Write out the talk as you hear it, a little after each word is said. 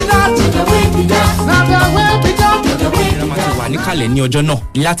kalẹ̀ ní ọjọ́ náà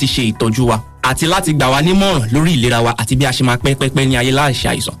ni láti ṣe ìtọ́jú wa àti láti gbà wá nímọ̀ràn lórí ìlera wa àti bí a ṣe máa pẹ́ ní ayé láìṣe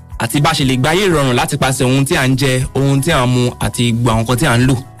àìsàn àti bá ṣe lè gbáyé ìrọ̀rùn láti pàṣẹ ohun tí à ń jẹ, ohun tí à ń mu àti gbogbo àwọn nǹkan tí à ń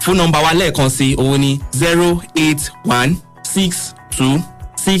lò. Fún nọ́mbà wa lẹ́ẹ̀kan sí òun ni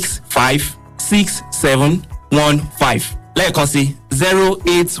 08162656715 lẹ́ẹ̀kan sí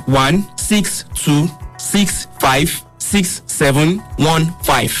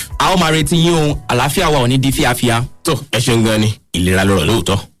 08162656715. A ó máa retí yín o, àlàáfíà wa ò ní di fíafíà. tó ẹ ṣeun gan ni ìlera lọ́rọ̀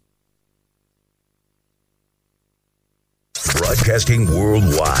lóòótọ́. Broadcasting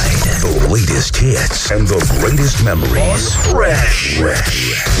worldwide, the latest hits and the greatest memories. Fresh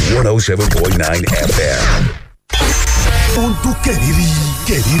 107.9 FM. Ó ń dún kẹ̀rìírí,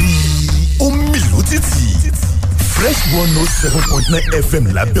 ó ń mì lótìtì. Fresh 107.9 FM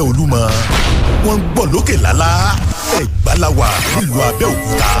lábẹ́ Olúmọ. Wọ́n ń gbọ́ lókè lálá. Ẹ̀gbá la wà nílùú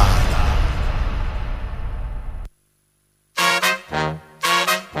Abẹ́òkúta.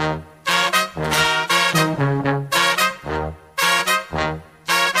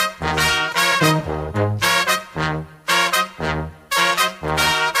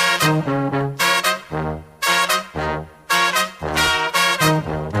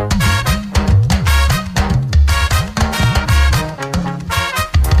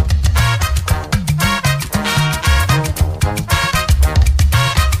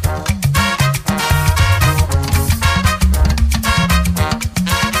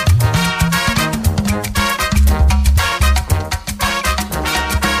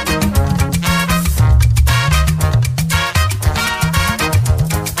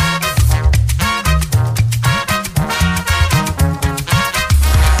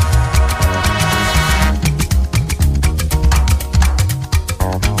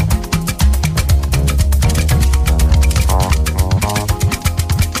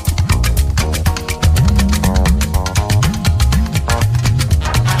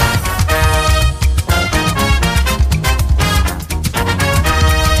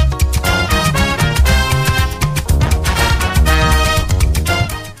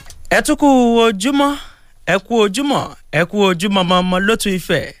 ẹ tún kú ojúmọ́ ẹ kú ojúmọ́ ẹ kú ojúmọ́ mọ́mọ́ lótú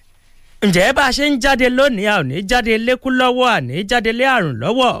Ifẹ̀. Ǹjẹ́ bá a ṣe ń jáde lónìí a ò ní jáde lékú lọ́wọ́ àní jáde lé àrùn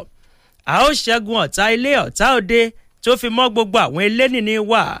lọ́wọ́. A ó ṣẹ́gun ọ̀tá ilé ọ̀tá òde tó fi mọ́ gbogbo àwọn elénìní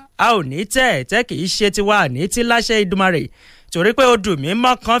wa. A ò ní tẹ́ kì í ṣe tiwa àní tí láṣẹ Ìdùmarè torí pé odù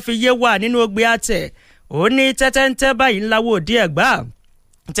mímọ́ kan fi yé wa nínú ogbe àtẹ̀. Ó ní tẹ́tẹ́ńtẹ́ báyìí ńláwó òde Ẹ̀gbá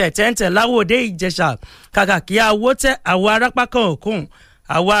tẹ̀tẹ́ńtẹ́ láwó òde Ìjẹ̀ṣà kàkà kí awó tẹ́ àwọ̀ arápá kan òkun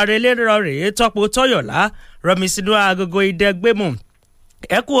àwa arẹlẹ́rọ rèé tọ́pọ̀ tọ́yọ̀lá rọmi sínú agogo ìdẹ́gbẹ́mù.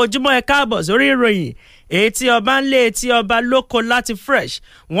 Ẹ kú ojúmọ́ ẹ káàbọ̀ sórí ìròyìn etí ọba ń lé etí ọba lóko láti Fresh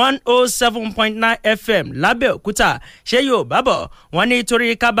 107.9 FM lábẹ́òkúta. Ṣé yóò bá bọ̀ wọ́n ní torí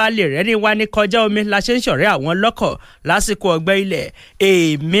kábàlì rẹ̀ ní wá ní kọjá omi la ṣe ń ṣọ̀rẹ́ àwọn lọ́kọ̀ lásìkò ọgbẹ́ ilẹ̀.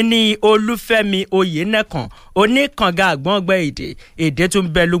 Èmi ní Olúfẹ́mi Oyènẹ́kan oníkànga àgbọ̀n ọgbẹ́ èdè tún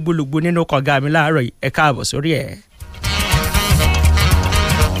bẹ lúgbúlùgbú nínú kànga mi láàárọ̀ ẹ káàbọ̀ sórí ẹ̀.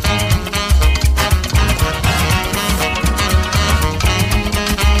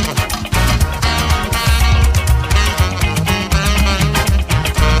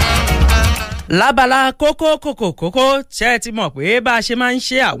 Lábala kókó ṣé ẹ ti mọ̀ pé bá a ṣe máa ń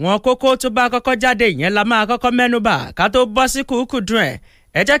ṣe àwọn kókó tó bá kọ́kọ́ jáde ìyẹn la máa kọ́kọ́ mẹ́nubà ká tó bọ́ sí kùkùdùn ẹ̀.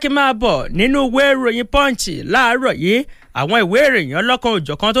 Ẹ jẹ́ kí n máa bọ̀ nínú ìwé ìròyìn Punch láàárọ̀ yìí àwọn ìwé ìròyìn ọlọ́kan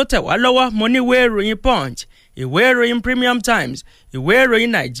òjọ̀kan tó tẹ̀ wá lọ́wọ́ mo ní ìwé ìròyìn Punch, ìwé ìròyìn Premium Times, ìwé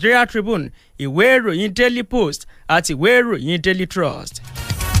ìròyìn Nigeria Tribune, ìwé ìròyìn Daily Post àti ìwé ìròyìn Daily Trust.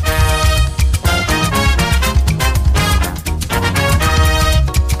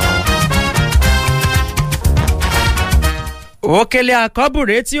 Òkèlè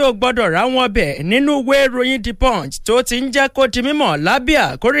àkọ́bùrè tí ó gbọ́dọ̀ ráwọn ọbẹ̀ nínú ìwé ìròyìn The Punch tó ti ń jẹ́ kó di mímọ̀ lábẹ́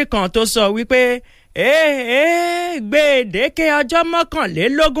àkórí kan tó sọ wípé gbèdéke ọjọ́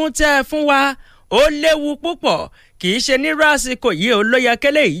 21 tẹ́ fún wa ó léwu púpọ̀ kì í ṣe nírú àsìkò yìí ó ló yẹ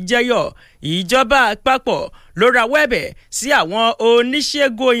kélé yìí jẹyọ. Ìjọba àpapọ̀ ló rawọ́ ẹ̀bẹ̀ sí àwọn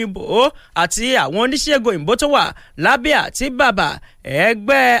oníṣègùn òyìnbó àti àwọn oníṣègùn òyìnbó tó wà lábẹ́ àti bàbà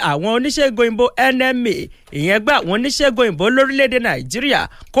ẹgbẹ́ àwọn oníṣègùn òyìnbó NMA ìyẹn ẹgbẹ́ àwọn oníṣègùn òyìnbó lórílẹ̀‐èdè Nàìjíríà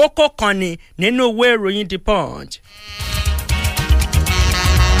kókó kan ni nínú ìwé ìròyìn The Punch.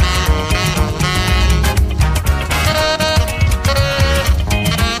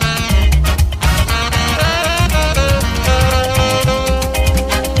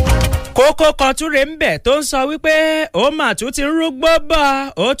 kókó kan tún rè ń bẹ̀ tó ń sọ wípé ó mà tún ti ń rúgbó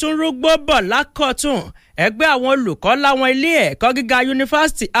bọ̀ ó tún rúgbó bọ̀ lákọ̀tún ẹgbẹ́ àwọn olùkọ́ láwọn ilé ẹ̀kọ́ gíga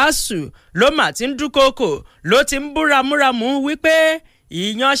yunifásitì ASUU ló mà ti ń dúnkòokò ló ti ń búramúramù wípé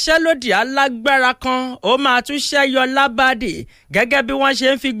ìyanṣẹ́lódì alágbára kan ó máa tún ṣẹ́yọ lábàdì gẹ́gẹ́ bí wọ́n ṣe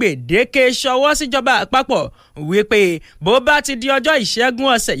ń fi gbèdéke ṣọwọ́ síjọba àpapọ̀ wípé bó bá ti di ọjọ́ ìṣẹ́gun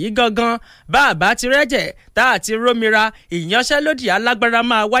ọ̀sẹ̀ yìí gangan bá a bá ti rẹ́jẹ̀ tá a ti rómira ìyanṣẹ́lódì alágbára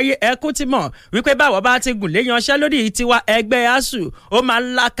máa wáyé. ẹkún ti mọ̀ wípé báwọ̀ bá ti gùn lé ìyanṣẹ́lódì tiwa ẹgbẹ́ asuu ó máa ń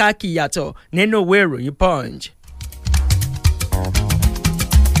lákàkì yàtọ̀ nínú ìwé ìròyìn Punch.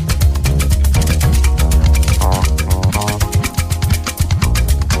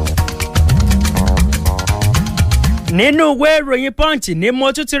 nínú ìwé ìròyìn Punch ni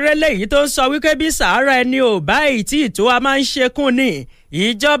mo tún ti rélé yìí tó ń sọ wípé bí sàárà ẹni ò báyìí tí ìtò a máa ń ṣekún ni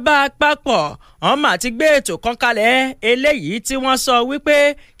ìjọba àpapọ̀ wọ́n máa ti gbé ètò kan kalẹ̀ eléyìí tí wọ́n sọ wípé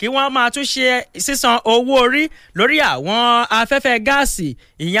kí wọ́n máa tún ṣe sísan owó orí lórí àwọn afẹ́fẹ́ gáàsì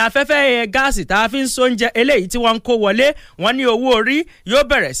ìyẹn afẹ́fẹ́ gáàsì tá a fi ń sóúnjẹ eléyìí tí wọ́n ń kó wọlé. wọ́n ní owó orí yóò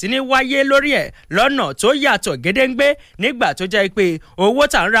bẹ̀rẹ̀ sí ní wáyé lórí ẹ̀ lọ́nà tó yàtọ̀ gédéǹgbé nígbà tó jẹ́ pé owó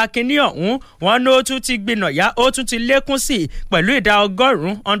tà ń ra kinní ọ̀hún wọn ní ó tún ti gbìnàyà ó tún ti lékún sí pẹ̀lú ìdá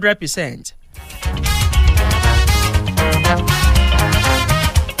 100%.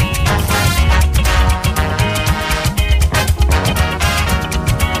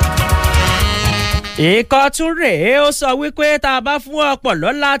 ìkọ́ tún rèé ó sọ wípé tá a bá fún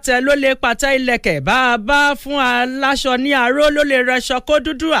ọ̀pọ̀lọ́ látẹ ló lè pàtẹ ilẹ̀kẹ̀ bá a bá fún aláṣọ ní aró ló lè rẹṣọ kó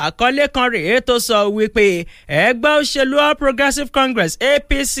dúdú. àkọlé kan rèé tó sọ wípé ẹgbẹ́ òṣèlú All Progressives Congress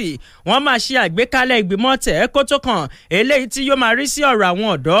APC wọ́n máa ṣe àgbékalẹ̀ ìgbìmọ̀ tẹ̀ kó tó kàn eléyìí tí yóò máa rí sí ọ̀rọ̀ àwọn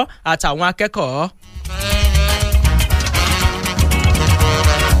ọ̀dọ́ àtàwọn akẹ́kọ̀ọ́.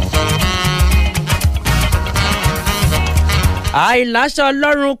 àìláṣọ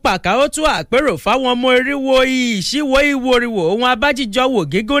ọlọ́run pàkà ó tún àpérò fáwọn ọmọ eriwo ìṣíwò ìwòrìwò ohun abájíjọ wò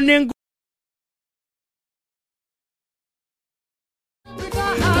gígùn ní.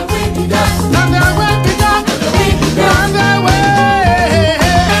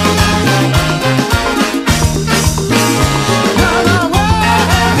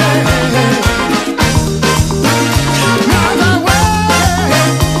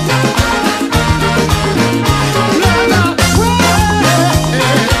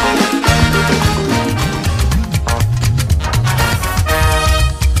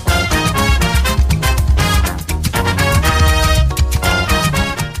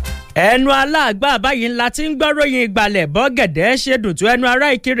 ẹnu aláàgbà báyìí ńlá tí ń gbọ́ ròyìn ìgbàlẹ̀ bọ́gẹ̀dẹ̀ ṣe dùn tó ẹnu ará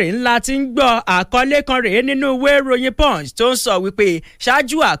ìkirè ńlá tí ń gbọ́. àkọlé kan rèé nínú ìwé ìròyìn Punch tó ń sọ wípé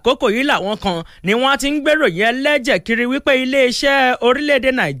ṣáájú àkókò yìí làwọn kan ni wọ́n ti ń gbèròyìn ẹlẹ́jẹ̀ kiri wípé iléeṣẹ́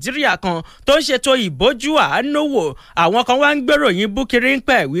orílẹ̀-èdè Nàìjíríà kan tó ń ṣètò ìbójú àánú wò àwọn kan wá ń gbèròyìn búkiri ń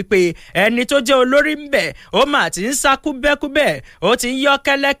pẹ̀ wípé ẹni tó jẹ́ olórí ń bẹ̀ ó mà ti ń sá kúbẹ́kúbẹ́ ó ti ń yọ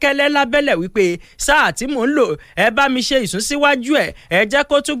kẹ́lẹ́kẹ́lẹ́ lábẹ́lẹ̀ wípé sáà tí mò ń lò ẹ bá mi ṣe ìsúnsíwájú ẹ jẹ́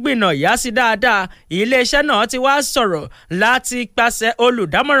kó tún gbìnà yá sí dáadáa. iléeṣẹ́ náà ti wá sọ̀rọ̀ láti pàṣẹ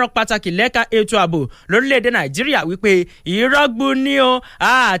olùdámọ̀ràn pàtàkì lẹ́ka ètò ààbò lórílẹ̀‐èdè Nàìjíríà wípé ìrọ́gbù ni o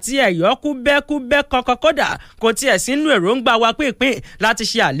àti ẹ̀yọ́ kúbẹ́kúbẹ́ kankan kódà kò tiẹ̀ sínú èròǹgbà wa pínpín láti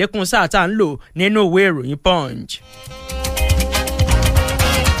ṣe àlékún sáà tá à ń lò nínú ìwé ìròyìn Punch.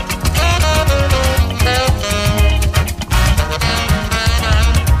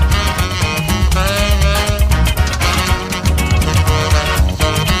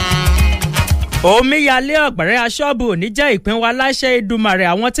 omíyalé ọ̀gbẹ̀rẹ̀ aṣọ́bù òní jẹ́ ìpín wa láṣẹ Èdùmàrè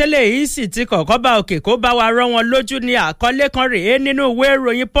àwọn tẹ́lẹ̀ yìí sì ti kọ̀kọ́ bá òkè kó bá wa rán wọn lójú ní àkọlé kan rèé nínú ìwé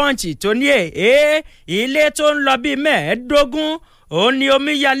ìròyìn Punch tó ní ilé tó ń lọ bíi 15 òun ni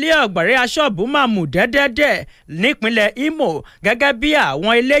omíyalé ọ̀gbẹ̀rẹ̀ aṣọ́bù máa mú dẹ́dẹ́dẹ́ nípínlẹ̀ Imo gẹ́gẹ́ bí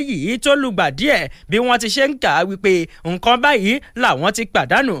àwọn ilé yìí tó lùgbà díẹ̀ bí wọ́n ti ṣe ń kà á wípé nǹkan báyìí làwọn ti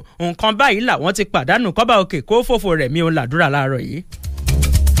pàdánù nǹkan báyìí làwọn ti pàdánù kọ́ba òkè kó fòfò rẹ̀ mi òun làdúrà láàárọ̀ yìí.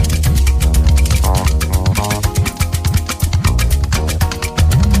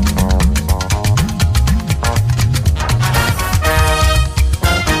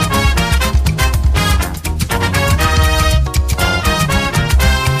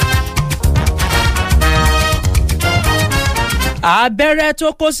 abẹ́rẹ́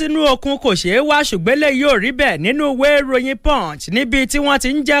tó kó sínú okùn kò ṣeé wá ṣùgbọ́n eléyìí ò rí bẹ́ẹ̀ nínú ìwé ìròyìn Punch níbi tí wọ́n ti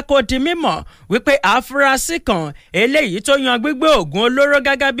ń jẹ́ kó di mímọ̀ wípé àfúrásì kan eléyìí tó yan gbígbé oògùn olóró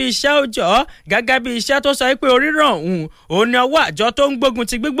gẹ́gẹ́ bí iṣẹ́ òòjọ́ gẹ́gẹ́ bí iṣẹ́ tó sọ pé oríràn òun ní ọwọ́ àjọ tó ń gbógun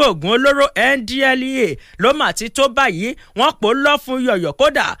ti gbígbé oògùn olóró NDLEA ló mà ti tó báyìí wọ́n pò lọ́ fún yọ̀yọ̀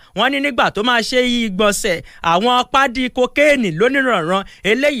kódà wọ́n ní nígbà tó máa ṣe ìgbọ̀nsẹ̀ àwọn pádì kokéènì lóníranran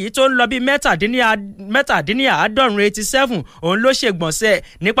eléyìí tó ń lọ bí mẹ́tàdínníàádọ́rùn 87 òun ló ṣègbọ̀nsẹ̀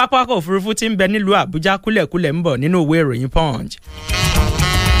ní pápákọ̀ òfurufú tí ń bẹ nílùú Àbújá kúlẹ̀kúlẹ̀ ń bọ̀ nínú ìwé ìròyìn Punch.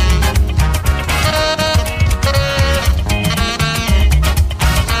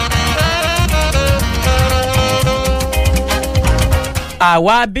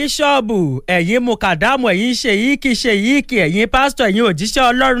 àwa bíṣọ́ọ̀bù ẹ̀yin mukadamu ẹ̀yin ṣèyíkì ẹ̀yin pásítọ̀ ẹ̀yin òjíṣẹ́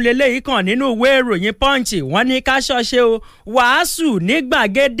ọlọ́run lélẹ́yìí kan nínú ìwé ìròyìn punch wọ́n ní ká ṣọ́ṣe o wàásù ní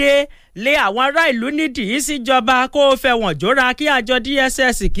gbàgede lé àwọn ará ìlú nídìí síjọba kó o fẹ̀wọ̀n jóra kí àjọ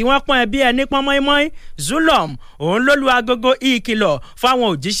DSS kí wọ́n pọ́n ẹbí ẹni pọ́n mọ́ínmọ́ín Zulum òun ló lu agogo ìkìlọ̀ fáwọn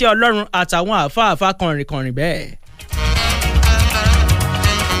òjíṣẹ́ ọlọ́run àtàwọn àfáàfá kọ̀rìnkọ̀rìn bẹ́ẹ̀.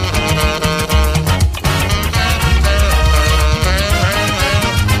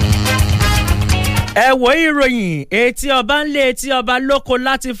 ẹ wo ìròyìn etí ọba ń lé etí ọba lóko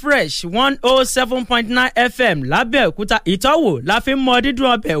láti fresh 107.9 FM lábẹ́òkúta ìtọ́wò la fi ń mọ dídùn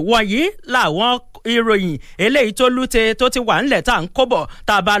ọbẹ̀ wọ̀nyí làwọn ìròyìn eléyìí tó lúte tó ti wà ńlẹ̀ tá à ń kóbọ̀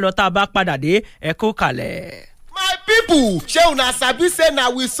tá a bá lọ tá a bá padà dé ẹ kú kalẹ̀. My people, shey una sabi say na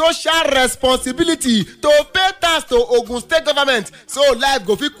with social responsibility to pay tax to Ogun State government so life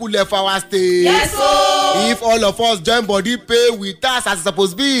go fit cool for our state. Yes o. If all of us join body pay with tax as e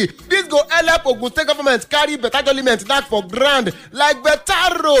suppose be, this go help Ogun State government carry better development knack for ground like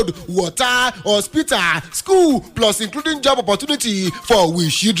better road, water, hospital, school plus including job opportunity for we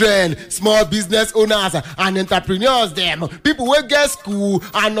children, small business owners and entrepreneurs dem, people wey get school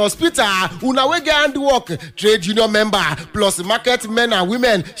and hospital, una wey get handwork, trade union member plus market men and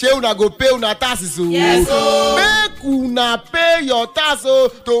women shey una go pay una taxes o. Yes o. Make una pay your tax o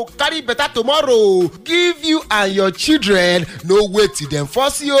to carry better tomorrow give you and your children. No wait till dem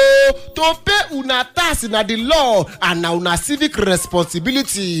force you to pay una tax na the law and na una civic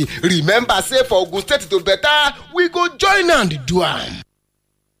responsibility. Remember say for Ogun State to better we go join and do am.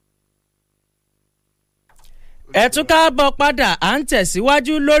 ẹ tún káàbọ̀ padà à ń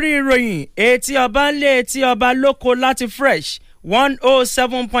tẹ̀síwájú lórí ìròyìn etí ọba ń lé etí ọba lóko láti fresh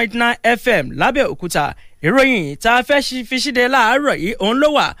 107.9 FM lábẹ́òkúta ìròyìn tá a fẹ́ fi ṣíde láàárọ̀ yìí òun ló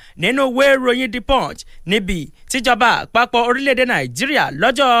wà nínú ìwé ìròyìn The Punch níbi tíjọba àpapọ̀ orílẹ̀-èdè Nàìjíríà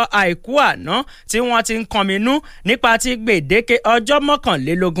lọ́jọ́ àìkú àná tí wọ́n ti ń kọminú nípa ti gbèdéke ọjọ́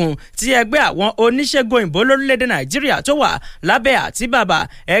 21 tí ẹgbẹ́ àwọn oníṣègùn òyìnbó lórílẹ̀-èdè Nàìjíríà tó wà lábẹ́ àtíbàbà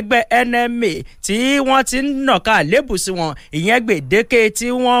ẹgbẹ́ NMA tí wọ́n ti ń nàka àlébù sí wọn ìyẹn gbèdéke tí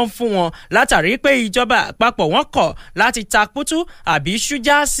wọ́n ń fún wọn látàrí pé ìjọba àpapọ̀ wọn kọ̀ láti takutu àbí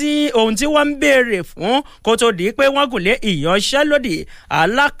ṣújá sí ohun tí wọ́n ń béèrè fún kó tó di pé wọ́n gùn lé ìyanṣẹ́lódì.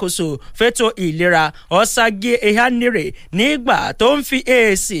 Alákòóso fétò ìlera Ọ̀sàgì Ehanire nígbà tó ń fi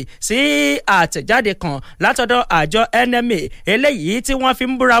èsì sí àtẹ̀jáde kan látọ̀dọ̀ àjọ NMA eléyìí tí wọ́n fi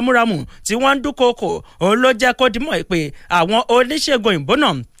ń búramúramù tí wọ́n ń dúnkòokò òun ló jẹ́ kó dimọ̀ pé àwọn oníṣègùn òyìnbó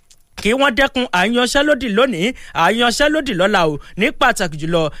náà kí wọ́n dẹ́kun àyanṣẹ́lódì lónìí àyanṣẹ́lódì lọ́la o ní pàtàkì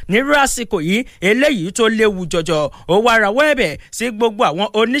jùlọ nírú àsìkò yìí eléyìí tó léwu jọjọ ó wá rawọ́ ẹ̀bẹ̀ sí gbogbo àwọn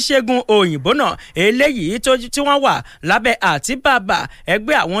oníṣègùn òyìnbó náà eléyìí tí wọ́n wà lábẹ́ àtíbàbà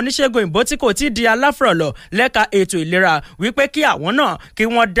ẹgbẹ́ àwọn oníṣègùn òyìnbó tí kò tí di aláfọ̀rọ̀lọ̀ lẹ́ka ètò ìlera wípé kí àwọn náà kí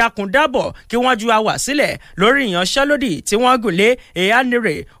wọ́n dákun dábọ̀ kí wọ́n ju àwà sílẹ̀ lórí ìyanṣẹ́lódì tí wọ́n gùn lé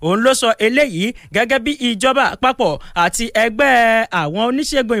Ehanire òun ló sọ eléyìí gẹ́gẹ́ bí ìjọba àpapọ̀ àti ẹgbẹ́ àwọn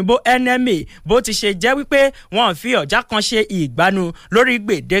oníṣègùn òyìnbó NMA bó ti ṣe jẹ́ wípé wọ́n fi ọ̀já kan ṣe ìgbanu lórí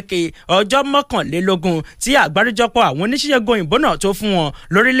gbèdéke ọjọ́ 21 tí àgbáríjọpọ̀ àwọn oníṣègùn òyìnbó náà tó fún wọn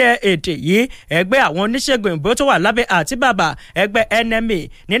lórílẹ̀-èdè yìí. Ẹgbẹ́ àwọn oníṣègùn òyìnbó tó wà lábẹ́ àtíbàbà ẹgbẹ́ NMA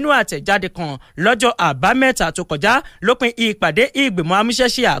nínú àtẹ̀jáde kan lọ́jọ́ àbámẹ́ta tó kọjá lópin ìpàdé ìgbìmọ̀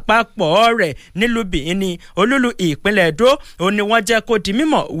amúṣẹ́ṣe àpapọ̀ rẹ̀ nílùú Benin olúlu ìpínlẹ̀ Èdó ó ní wọ́n jẹ́ kó di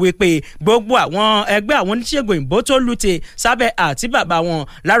mímọ̀ wípé gbogbo àwọn ẹgbẹ́ àwọn oníṣègùn òyìnbó tó lùtẹ̀ sábẹ́ àtíbàbà wọn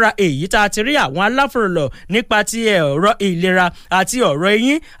lára èyí tá a ti rí àwọn aláfọ̀rọ̀lọ̀ nípa ti ọ̀rọ̀ ìlera àti ọ̀rọ̀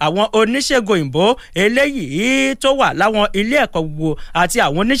eyín àwọn oníṣègùn òyìnbó eléyìí tó wà láwọn ilé ẹ̀kọ́ gbogbo àti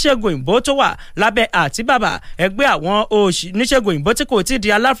àwọn oníṣègùn òyìnbó tó wà lábẹ́ àtíbàbà ẹgbẹ́ àwọn oníṣègùn òyìnbó tí kò tí di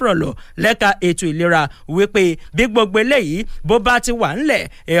aláfọ̀rọ̀lọ̀ lẹ́ka ètò ìlera wípé bí gbogbo eléyìí bó bá ti wà ńlẹ̀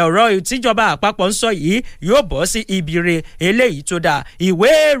ọ̀rọ̀ ìtìjọba àpapọ̀ ń sọ yìí yóò bọ́ sí ibi re eléyìí tó dáa. Ìwé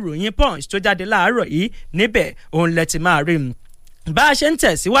ìròyìn Punch tó jáde láàárọ̀ yìí níbẹ̀ òun lẹ ti máa rí bá a ṣe ń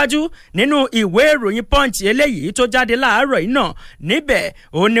tẹ̀síwájú nínú ìwé ìròyìn Punch eléyìí tó jáde láàárọ̀ yìí náà níbẹ̀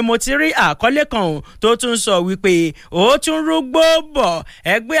òun ni mo ti rí àkọlé kan tó tún sọ wípé ó tún rúgbó bọ̀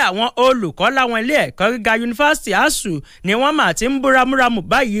ẹgbẹ́ àwọn olùkọ́ láwọn ilé ẹ̀kọ́ gíga yunifásitì ASUU ni wọ́n mà ti ń búramúramù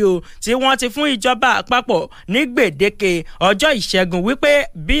báyìí o tí wọ́n ti fún ìjọba àpapọ̀ ní gbèdéke ọjọ́ ìṣẹ́gun wípé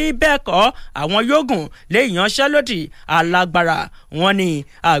bí bẹ́ẹ̀ kọ́ àwọn yóò gùn lé ìyanṣẹ́lódì alágbára. Wọ́n ní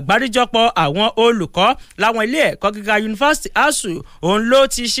àgbáríjọpọ̀ àwọn olùkọ́ láwọn ilé ẹ̀kọ́ gíga yunifásitì ASUU òun ló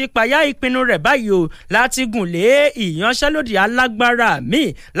ti ṣípayá ìpinnu rẹ̀ báyìí o láti gùn lé ìyanṣẹ́lódì alágbára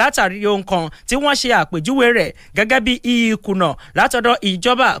míì látàrí ohun kan tí wọ́n ṣe àpèjúwe rẹ̀ gẹ́gẹ́ bí ìkùnà látọ̀dọ̀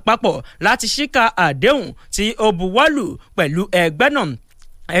ìjọba àpapọ̀ láti ṣíkà àdéhùn tí ó buwọ́lù pẹ̀lú ẹgbẹ́ náà.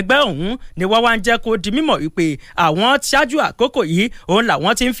 ẹgbẹ́ ọ̀hún ni wọ́n wá ń jẹ́ kó di mímọ̀ wípé àwọn ṣáájú àkókò yìí òun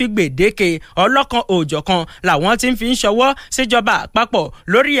làwọn ti ń fi gbèdéke ọlọ́kan òòjọ̀kan làwọn ti ń fi ń ṣọwọ́ síjọba àpapọ̀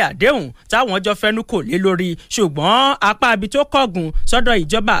lórí àdéhùn táwọn jọ fẹnu kò lé lórí ṣùgbọ́n apá ibi tó kọ̀gùn sọ́dọ̀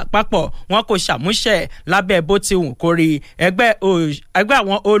ìjọba àpapọ̀ wọn kò ṣàmúṣẹ lábẹ́ bó ti wù kó rí ẹgbẹ́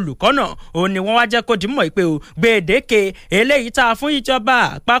àwọn olùkọ́ náà òun ni wọ́n wá jẹ́ kó di mímọ̀ wípé gbèdéke eléyìí tá a fún ìjọba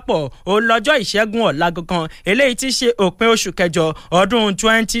àpapọ̀ òun lọ́jọ́ ìṣẹ́gun ọ̀la gangan eléyìí ti ṣe òpin oṣù kẹjọ ọdún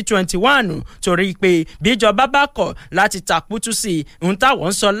 2021 torí pé bíjọba bá kọ̀ láti tàkútù sí ohun táwọn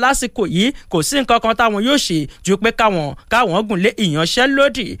ń sọ lásìkò yìí kò sí nǹkan kan táwọn yóò ṣe ju pé káwọn gùn lé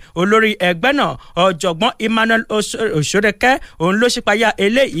ìyanṣẹ́lódì olórí ẹgbẹ́ náà ọ̀jọ̀gbọ́n Emmanuel Osoreke òun ló ṣípayá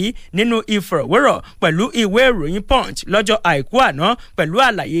eléyìí nínú ìfọ̀rọ̀wérọ̀ pẹ̀lú ìwé ìròyìn Punch lọ́jọ́ àìkú àná pẹ̀lú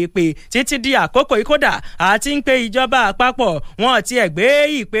àlàyé pé títí di àkókò yìí kódà àti ń pe ìjọba àpapọ̀ wọn ti ẹ̀ gbé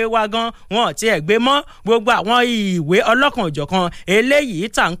ìpè wa gan wọn ti ẹ̀ gbé mọ́ gbogbo àwọn ìwé ọlọ́kan òjọ̀kan eléyìí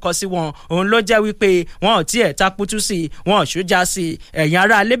tà ń kọ sí wọn òun ló jẹ́ wípé wọn ò tiẹ̀ takutu sí i wọn ò ṣújà sí i ẹ̀yin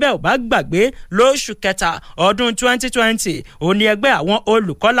ará alébẹ̀ ò bá gbàgbé lóṣù kẹta ọdún 2020 òun ni ẹgbẹ́ àwọn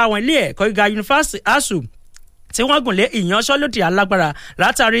olùkọ́ láwọn ilé ẹ̀kọ́ gíga yunifásitì ASUU tí wọ́n gùn lé ìyanṣẹ́lódì alágbára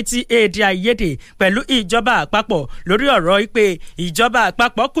látàrí tí èdè àìyedè pẹ̀lú ìjọba àpapọ̀ lórí ọ̀rọ̀ ìpè ìjọba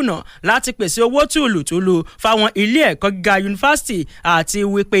àpapọ̀ kùnà láti pèsè owó tùlùtùlù fáwọn ilé ẹ̀kọ́ gíga yunifásitì àti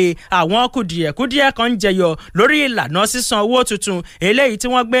wípé àwọn kùdìẹ̀kùdìẹ̀ kan ń jẹyọ lórí ìlànà sísan owó tuntun eléyìí tí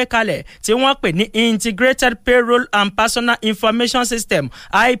wọ́n gbé kalẹ̀ tí wọ́n pè ní Integrated Payroll and Personal Information System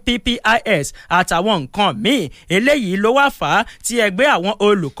IPPIS àtàwọn nǹkan míì eléyìí ló wá fà á tí ẹgbẹ́ àwọn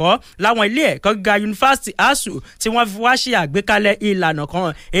olùkọ́ láwọn ilé ẹ̀kọ́ gíga yunifásitì ASUU tí wọ́n fi wá ṣe àgbékalẹ̀ ìlànà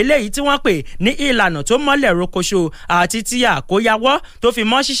kan eléyìí tí wọ́n pè ní ìlànà tó mọ́lẹ̀ rokoṣo àti ti àkóyawọ́ tó fi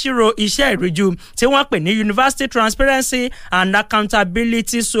mọ́ ṣíṣírò iṣẹ́ ìríjú tí wọ́n pè ní University Transparency and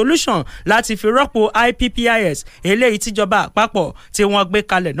Accountability Solution láti fi rọ́pò IPPIS eléyìí tíjọba àpapọ̀ tí wọ́n gbé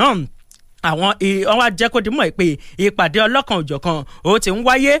kalẹ̀ náà. àwọn ajẹ́kọ̀dìmọ̀ pé ìpàdé ọlọ́kan òjọ̀kan ó ti ń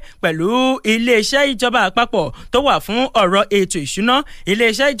wáyé pẹ̀lú iléeṣẹ́ ìjọba àpapọ̀ tó wà fún ọ̀rọ̀ ètò ìṣúná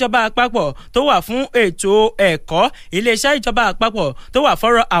iléeṣẹ́ ìjọba àpapọ̀ tó wà fún ètò ẹ̀kọ́ iléeṣẹ́ ìjọba àpapọ̀ tó wà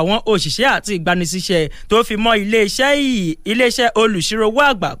fọ́rọ̀ àwọn òṣìṣẹ́ àti ìgbanisíṣẹ́ tó fi mọ́ iléeṣẹ́ olùṣírò-owó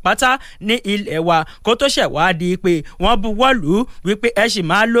àgbà pátá ní ilẹ̀ wa kó tó ṣẹ̀ wá di pé wọ́n buwọ́lù wípé ẹ sì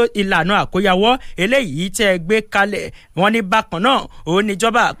máa lo ìlànà àkóyawọ́ eléyìí tẹ́ gbé kalẹ̀ wọ́n ní bákan náà òun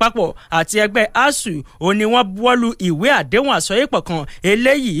níjọba àpapọ̀ àti ẹgbẹ́ ASUU òun ni wọ́n buwọ́lù ìwé àdéhùn àsọyépọ̀ kan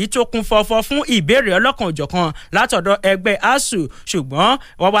eléyìí tó kún fọ́fọ́ fún ìbéèrè ọlọ́kan òjọ̀kan látọ̀dọ̀ ẹgbẹ́ ASUU ṣùgbọ́n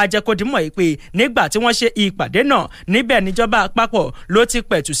wọ́n wá jẹ́ kó di mọ̀ pé nígbà tí wọ́n ṣe ìpàdé náà níbẹ̀ níjọba àpapọ̀ ló ti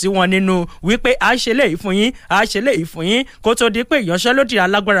pẹ̀tù sí wọn nínú wípé a ṣe léyìí fún yín kó tó di pé ìyanṣẹ́lódì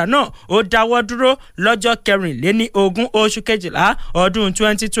alágbára náà ó dáwọ́ dúró lọ́jọ́ 24 oṣù kejìlá ọdún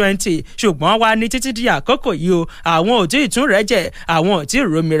 2020 ṣùgbọ́n wá ní títí di àkókò yìí o àwọn ò tí ì tún rẹ̀ jẹ́ àwọn ò tí ì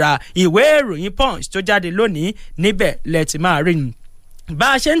rómìnira ìwé ìròyìn Punch tó jáde lónìí níbẹ̀ lẹ́tì máa rí ni. bá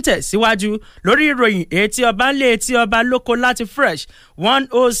a ṣe ń tẹ̀síwájú lórí ìròyìn etí ọba ńlé etí ọba lóko láti Fresh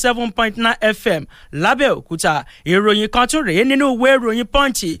 107.9 FM lábẹ́òkúta ìròyìn kan tún rèé nínú ìwé ìròyìn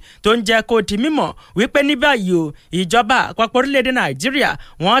Punch tó ń jẹ́ kó di mímọ̀ wípé ní báyìí o ìjọba àpapọ̀ orílẹ̀-èdè Nàìjíríà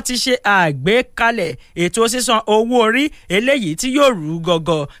wọ́n ti ṣe àgbékalẹ̀ ètò sísan owó orí eléyìí tí yóò rú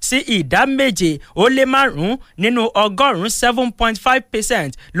gọ́gọ́ sí ìdá 7.5 nínú ọgọ́rùn-ún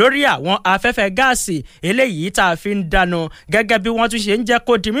 7.5% lórí àwọn afẹ́fẹ́ gáàsì eléyìí tá a fi ń dáná gẹ́gẹ́ bí wọ́n tún ṣe ń jẹ́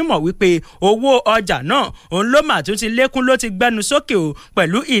kó di mímọ̀ wípé owó ọjà náà òun ló mà tún ti lékún ló ti gbẹnu sókè o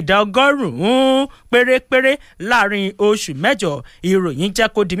pẹ̀lú ìdá 100 pérépéré láàrin oṣù mẹ́jọ ìròyìn jẹ́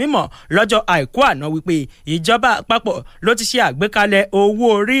kó di mímọ̀ lọ́jọ́ àìkú àná wípé ìjọba àpapọ̀ ló ti ṣe àgbékalẹ̀ owó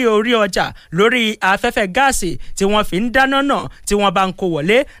orí ọjà lórí afẹ́fẹ́ gáàsì tí wọ́n fi ń dáná náà tí wọ́n bá ń kó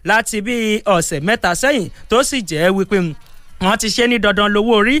wọlé láti bí ọ̀sẹ̀ mẹ́ta sẹ́yìn tó sì jẹ́ wípé wọ́n ti ṣe ní dandan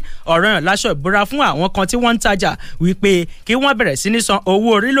lówó orí ọ̀ranyàn láṣọ ìbúra fún àwọn kan tí wọ́n ń tajà wípé kí wọ́n bẹ̀rẹ̀ sí ní san owó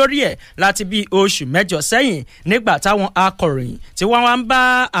orí lórí ẹ̀ láti bí oṣù mẹ́jọ sẹ́yìn nígbà táwọn akọ̀ròyìn tí wọ́n wá ń bá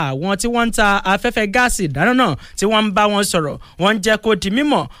àwọn tí wọ́n ń ta afẹ́fẹ́ gáàsì ìdáná náà tí wọ́n ń bá wọn sọ̀rọ̀ wọ́n ń jẹ́ kó di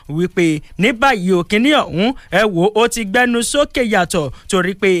mímọ̀ wípé ní báyìí òkìní ọ̀hún ẹ wò ó ti gbẹ́nu sókè yàtọ̀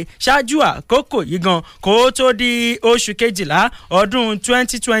torí pé ṣáájú àkókò yìí gan kó tó di oṣù kejìlá ọdún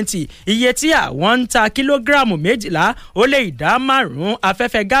 2020 iye tí àwọn ń ta kílógíráàmù 12 ó lé ìdá 5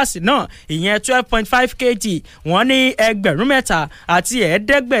 afẹ́fẹ́ gáàsì náà ìyẹn 12.5 kg wọ́n ní 3,000 àti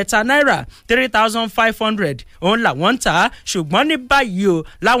 500 náírà 3,500 òun làwọn ń tà á ṣùgbọ́n ní báyìí o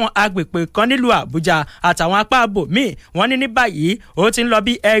láwọn agbègbè kan nílùú Àbújá àtàwọn apá abòmíì wọ́n ní báyìí ó ti ń lọ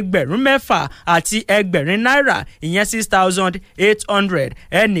bí 6,000 àti 1,000 náírà ìyẹn 6,800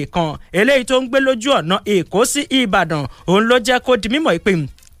 ẹnìkan eléyìí tó ń gbé lójú ọ̀nà Èkó sí Ìbàdàn òun ló jẹ́ kó di mímọ̀ ìpè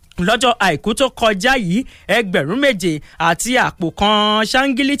lọ́jọ́ àìkú tó kọjá yìí 7,000 àti àpò kan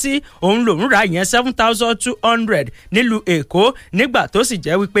ṣáńgílítì òun lòún ra ìyẹn 7,200 nílùú Èkó nígbà tó sì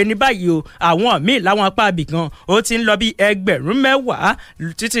jẹ́ wípé ní báyìí o àwọn míì láwọn apá ibì kan ó ti ń lọ bí 10,000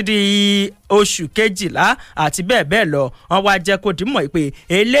 títí di oṣù kejìlá àti bẹ́ẹ̀ bẹ́ẹ̀ lọ wọ́n wá jẹ́ kó dìímọ̀ pé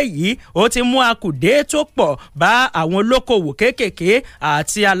eléyìí ó ti mú akùdé tó pọ̀ bá àwọn olókoòwò kéékèèké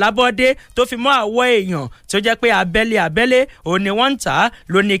àti alábọ́dé tó fi mọ́ àwọn èèyàn tó jẹ́ pé abẹ́lé òun ni wọ́n ń tà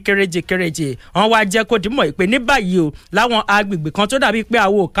lóní kéréje wọ́n wá jẹ́ kó dìímọ̀ pé ní báyìí o láwọn agbègbè kan tó dàbí pé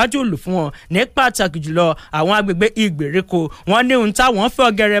àwọn òkájòlù fún wọn ní pàtàkì jùlọ àwọn agbègbè ìgbèríko wọ́n ní ohun táwọn fẹ́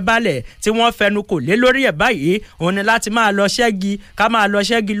ọ̀gẹ̀rẹ̀ balẹ̀ tí wọ́n fẹnu kò lé lórí ẹ̀ báyìí òun ni láti máa lọ ṣẹ́gi ká máa lọ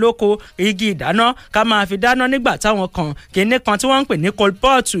ṣẹ́gi lóko igi ìdáná ká máa fi dáná nígbà táwọn kan kìíní kan tí wọ́n ń pè ní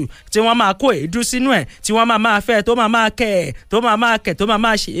kolpọ́ọ̀tù tí wọ́n máa kó èédú sínú ẹ̀ tí wọ́n máa fẹ́ tó máa kẹ̀ tó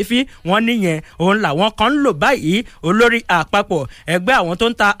máa ṣèéfí wọ́n níyẹn òun làwọn kan ń lò báyìí olórí àpapọ̀ ẹgbẹ́ àwọn tó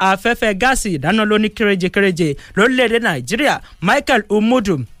ń ta afẹ́fẹ́ gáàsì ìdáná lóní kéréje lórílẹ̀‐èdè Nàìjíríà Michael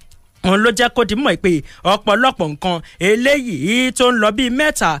Umudu òun ló jẹ́ kó di mọ̀ pé ọ̀pọ̀lọpọ̀ nǹkan eléyìí tó ń lọ bíi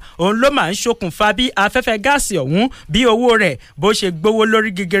 3 òun ló máa ń ṣokùnfà bí afẹ́fẹ́ gáàsì ọ̀hún bí owó rẹ̀ bó ṣe gbówó lórí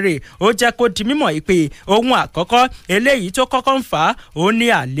gígéré ó jẹ́ kó di mímọ̀ pé ohun àkọ́kọ́ eléyìí tó kọ́kọ́ ń fà á òun ní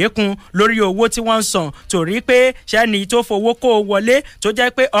àlékún lórí owó tí wọ́n ń san torí pé ṣẹ́ni tó fowó kó o wọlé tó jẹ́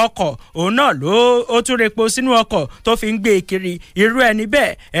pé ọkọ̀ òun náà ó tún repo sínú ọkọ̀ tó fi ń gbé kiri irú ẹni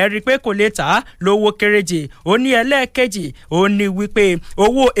bẹ́ẹ̀ ẹ rí i pé kò lè tà á lówó kéréje ó ní ẹlẹ́ẹ̀kejì ó ní wípé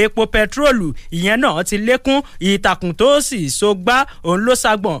owó epo pẹtrólù ìyẹn náà ti lékún ìtàkùn tó sì so gbá òun ló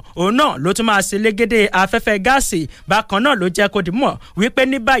sagbọ̀n òun náà ló tún máa ṣe légédé afẹ́fẹ́ gáàsì bákan náà ló jẹ́ kó di mọ̀ wípé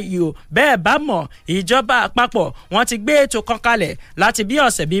ní báyìí o bẹ́ẹ̀ bá mọ̀ ìjọba àpapọ̀ wọ́n ti gbé ètò kan kalẹ̀ láti bí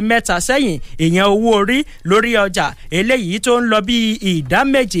ọ̀sẹ̀ bíi 3 sẹ́yìn ìyẹn owó orí lórí ọjà eléyìí tó ń lọ bí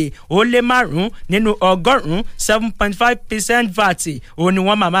 7.5% nínú ọgọ́rùn-ún 7.5% VAT òun ni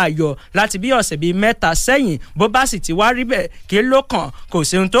wọ́n máa yọ láti bí ọ̀sẹ̀ bíi 3 sẹ́yìn bó bá sì ti wá rí bẹ́ẹ̀ kí ló kàn kò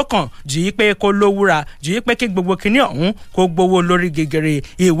sí ohun tó kàn jù yí pé kó lówúra jù yí pé kí gbogbo kinní ọ̀hún kó gbowó lórí gègèrè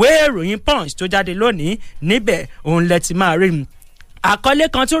ìwé ìròyìn Punch tó jáde lónìí níbẹ̀ òun lẹ ti máa rí àkọlé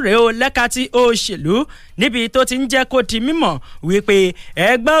kan tún rèé o lẹ́ka tí òṣèlú níbi tó ti ń jẹ́ kó di mímọ̀ wípé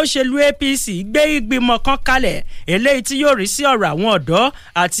ẹgbẹ́ òṣèlú APC gbé ìgbìmọ̀ kan kalẹ̀ eléyìí tí yóò rí sí ọ̀rọ̀ àwọn ọ̀dọ́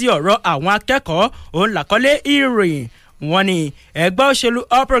àti ọ̀rọ̀ àwọn akẹ́kọ̀ọ́ òun làkọlé ìròyìn wọ́n ní ẹgbẹ́ òṣèlú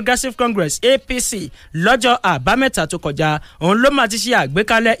All Progressives Congress APC lọ́jọ́ àbámẹ́ta tó kọjá òun ló máa ti ṣe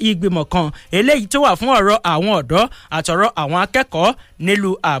àgbékalẹ̀ ìgbìmọ̀ kan eléyìí tó wà fún ọ̀rọ̀ àwọn ọ̀dọ́ àtọ̀rọ̀ àwọn akẹ́kọ̀ọ́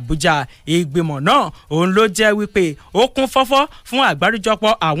nílùú Àbújá ìgbìmọ̀ náà òun ló jẹ́ wípé ó kún fọ́fọ́ fún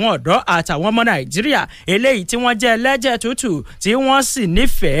àgbáríjọpọ̀ àwọn ọ̀dọ́ àtàwọn ọmọ Nàìjíríà eléyìí tí wọ́n jẹ́ ẹlẹ́jẹ̀ tútù tí wọ́n sì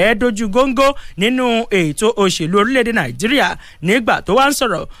nífẹ̀ẹ́ dojú góńgó nínú ètò òṣèlú orílẹ̀-èdè Nàìjíríà nígbà tó wá ń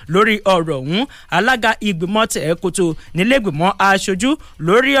sọ̀rọ̀ lórí ọ̀rọ̀ ọ̀hún alága ìgbìmọ̀ tẹ̀ẹ́kótó nílẹ̀gbìmọ̀ aṣojú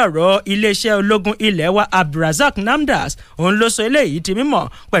lórí ọ̀rọ̀ iléeṣẹ́ ológun ilẹ̀ wa Abdulrasaq Namdas òun ló sọ eléyìí di mímọ̀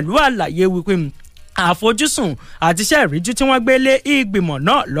pẹ̀lú àlàyé wípé àfojúsùn àti iṣẹ́ ìríjú tí wọ́n gbé lé ìgbìmọ̀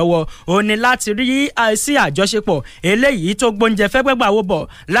náà lọ́wọ́ ó ní láti rí sí àjọṣepọ̀ eléyìí tó gbóúnjẹ fẹ́gbẹ́gbà wó bọ̀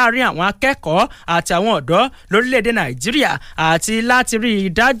láàrin àwọn akẹ́kọ̀ọ́ àti àwọn ọ̀dọ́ lórílẹ̀‐èdè Nàìjíríà àti láti rí i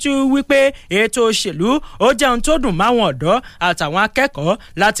dájú wípé ètò òṣèlú ó jẹ́ ohun tó dùn máwọn ọ̀dọ́ àtàwọn akẹ́kọ̀ọ́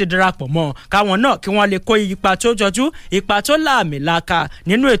láti darapọ̀ mọ́ káwọn náà kí wọ́n lè kó ipa tó jọjú ipa tó láàmìlaka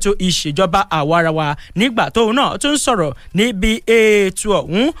nínú ètò ìṣèjọba àwarawa nígbà tóun náà tún sọ̀rọ̀ níbi ètò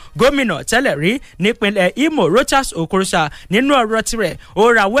ọ̀hún gómìnà tẹ́lẹ̀ rí nípínlẹ̀ Imo Rochas Okorocha nínú ọ̀rọ̀ tirẹ̀ ó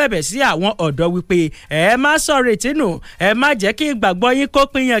rawọ́ ẹ̀bẹ̀ sí àwọn ọ̀dọ́ wípé ẹ má sọ̀rọ̀ ìtínú ẹ má jẹ́ kí ìgbàgbọ́ yín kó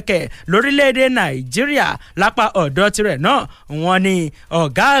pinyànkẹ̀ lórílẹ̀‐èdè Nàìjíríà lápá ọ̀dọ́ tirẹ̀ náà wọ́n ní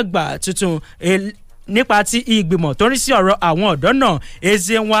ọ̀gá àgbà tuntun nípa ti ìgbìmọ̀ tó ń rí sí ọ̀rọ̀ àwọn ọ̀dọ́ náà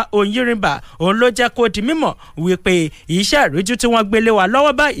Ezenwa Onyirimba òun ló jẹ́ kó di mímọ̀ wípé iṣẹ́ ìríjú tí wọ́n gbélé wa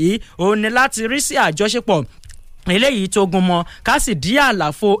lọ́wọ́ báyìí òun ni láti rí sí àjọṣepọ̀ eléyìí tó gún mọ́ ká sì dí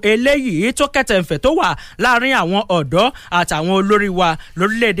àlàfo eléyìí tó kẹtẹ̀ǹfẹ̀ tó wà láàrin àwọn ọ̀dọ́ àtàwọn olórí wa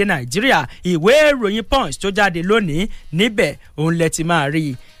lórílẹ̀‐èdè Nàìjíríà ìwé ìròyìn Punch tó jáde lónìí níbẹ̀ òun lẹ ti máa rí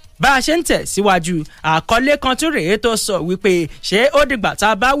i bá a ṣe ń tẹ̀ síwájú àkọlé kan tún rèé tó sọ wípé ṣé ó dìgbà tá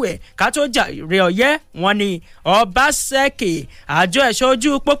a bá wẹ̀ ká tó jàre ọyẹ́ wọn ni Ọbaṣẹ́kì àjọ ẹ̀ṣọ́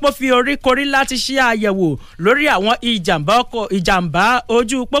ojú pópó fi orí korí láti ṣe àyẹ̀wò lórí àwọn ìjàmbá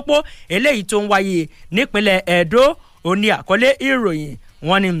ojú pópó eléyìí tó ń wáyé nípínlẹ̀ Ẹdó ó ní àkọlé ìròyìn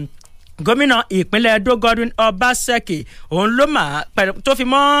wọn ni gómìnà ìpínlẹ̀ Edo Godwin Obaseki òun ló mà tó fi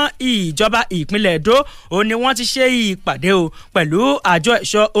mọ́ ìjọba ìpínlẹ̀ Edo òun ni wọ́n ti ṣe ìpàdé o pẹ̀lú àjọ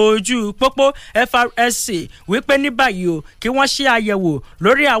ẹ̀ṣọ́ ojú pópó FRSC wípé ní báyìí o kí wọ́n ṣe àyẹ̀wò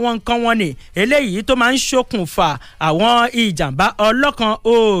lórí àwọn nǹkan wọn ni eléyìí tó máa ń ṣokùnfà àwọn ìjàmbá ọlọ́kan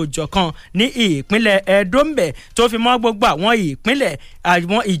òòjọ̀kan ní ìpínlẹ̀ Edo ń bẹ̀ tó fi mọ́ gbogbo àwọn ìpínlẹ̀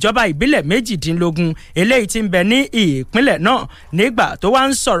àwọn ìjọba ìbílẹ̀ 18 eléyìí tí ń bẹ ní ìpínlẹ̀ náà. Nígbà tó wá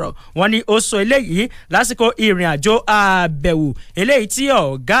ń sọ̀rọ̀ wọ́n ní ó sọ eléyìí lásìkò ìrìn àjò àbẹ̀wò eléyìí tí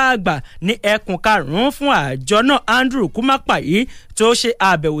ọ̀gá àgbà ní ẹkùn 5 fún àjọ náà Andrew Kumapayi tó ṣe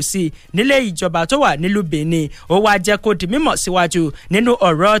àbẹ̀wò sí nílé ìjọba tó wà nílùú Benin. Ó wá jẹ́ kó di mímọ̀ síwájú nínú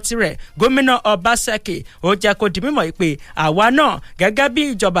ọ̀rọ̀ tirẹ̀. Gómìnà Obaseki ó jẹ́ kó di mímọ̀ pé àwa náà gẹ́gẹ́ bí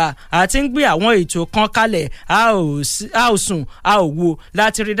ìjọba àti ń gbé àwọn ètò kan kalẹ̀ a ò sùn a ò wo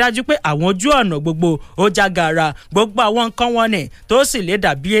láti rí dájú pé àwọn ojú ọ̀nà gbogbo ó jágara gbogbo àwọn nǹkan wọn ni tó sì lè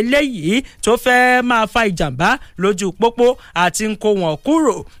dàbí eléyìí tó fẹ́ máa fa ìjàmbá lójú pópó àti ń kó wọn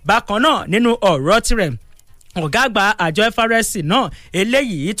kúrò. Bákan náà nínú ọ̀rọ̀ tirẹ̀ ọ̀gá àgbà àjọ FRSC náà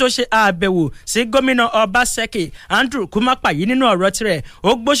eléyìí tó ṣe àbẹ̀wò sí gómìnà Obaseki Andrew Kumapayi nínú ọ̀rọ̀ tirẹ̀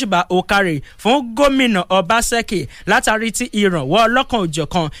ó gbóṣùbà òkàrè fún gómìnà Obaseki látàrí ti ìrànwọ́ ọlọ́kan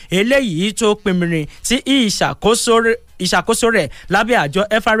òjọ̀kan eléyìí tó pinmirin tí ìṣàkóso rẹ̀ lábẹ́ àjọ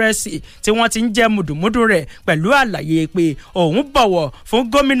FRSC tí wọ́n ti ń jẹ́ mùdùmúdù rẹ̀ pẹ̀lú àlàyé pé òun bọ̀wọ̀ fún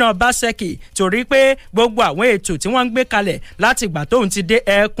gómìnà Obaseki torí pé gbogbo àwọn ètò tí wọ́n ń gbé kalẹ̀ láti ìgbà tóun ti dé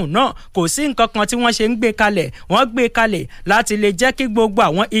ẹkùn náà kò sí nǹkan kan tí wọ́n ṣe ń gbé kalẹ̀ wọ́n gbé kalẹ̀ láti lè jẹ́ kí gbogbo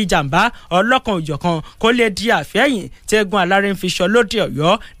àwọn ìjàmbá ọlọ́kan òjọ̀kan kó lè di àfẹ́yìn tí egun aláré ń fi ṣọ lóde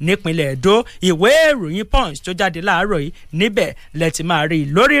Ọ̀yọ́ nípínlẹ̀ Èdó. Ìwé ìròyìn Punch tó jáde láàárọ̀ yìí níbẹ̀ lẹ ti máa rí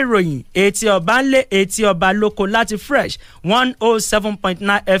lórí ìròyìn etí ọba ńlé etí ọba lóko láti Fresh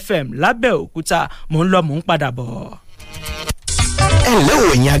 107.9 FM lábẹ́òkúta mò ń lọ mò ń padà bọ̀. ẹ ǹlẹ́ o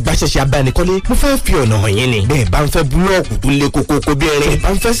ẹ̀yin agbaṣẹ́ṣe abánikọ́lé mo fẹ́ fi ọ̀nà hàn yín ni bẹ́ẹ̀ bá ń fẹ́ búlọ́ọ̀kù tó lé kókókó bí ẹrin bẹ́ẹ̀ bá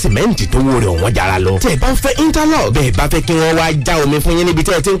ń fẹ́ sìmẹ́ǹtì tó wó rẹ̀ wọ́n jara lọ tẹ́ẹ̀ bá ń fẹ́ interlock bẹ́ẹ̀ bá fẹ́ kí wọ́n wá já omi fún yín níbi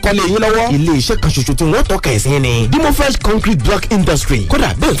tẹ́ ẹ ti ń kọ́lé yín lọ́wọ́ ilé iṣẹ́ kan ṣoṣo tí wọ́n tọ́ka ẹ̀sìn ni Dimofresh Concrete Block Industry kódà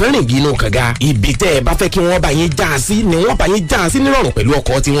bẹ́ẹ̀ fẹ́ rìn bí inú kànga ibi tẹ́ ẹ bá fẹ́ kí wọ́n bá yín já sí ni wọ́n bá yín já sí nírọ̀rùn pẹ̀lú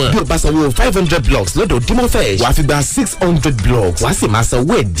ọkọ̀ tiwọn bí o bá sanwó 500 blocks lọ́dọ̀ Dimofresh wàá fi gba 600 blocks wàá sì máa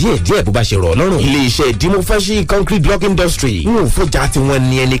sanwó ẹ̀ díẹ̀díẹ̀ bó bá ṣe rọ̀ lọ́rùn ilé iṣẹ́ Dimofresh Concrete Block Industry ń fọjà tí wọ́n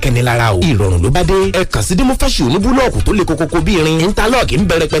ní ẹnikẹ́ni lára o ìrọ̀rùn ló bá dé ẹ kàn sí Dimofresh oníbúlọ́ọ̀kù tó le kókókó bí irin interlock ń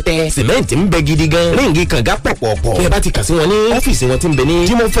bẹ rẹpẹtẹ sìmẹ́ǹtì ń bẹ gidi gan ríǹgì kànga pọ̀pọ̀pọ̀ bẹ́ẹ̀ bá ti kàn sí wọn ní ọ́fíìsì wọn ti ń bẹ ní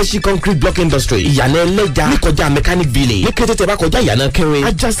Dimofresh Concrete Block Industry ìyànà ẹlẹ́ja níkọjá mechanic village ní kété tẹ́ bá kọjá ìyànà kẹrin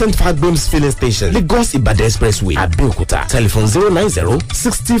adjacent Fagbems filling station Lagos Ibadan expressway Abẹ́òkúta telephone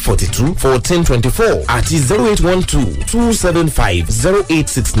 090-6042-1424 àti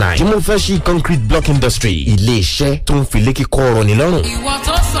 0812-275-0869 Dimofresh Concrete Block Industry ilé iṣẹ́ tó ń fi lé kíkọ́ ọ̀rọ̀ ní lọ́rùn. ìwọ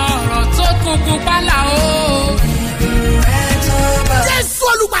tó sọ̀rọ̀ tó kúkú pálá o. Jésù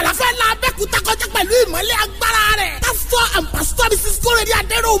olùgbàlà fẹ́ la Abẹ́òkúta kọjá pẹ̀lú ìmọ́lẹ̀ agbára rẹ̀. Pastor and Pastor Mrs. Korede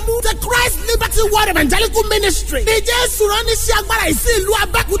Adéròmù the Christ Liberty World Evangelical Ministry. ní Jésù rán ní sí agbára ìsí ìlú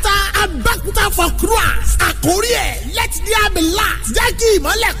Abẹ́òkúta for Christ. àkórí ẹ̀ let there be light. jẹ́ kí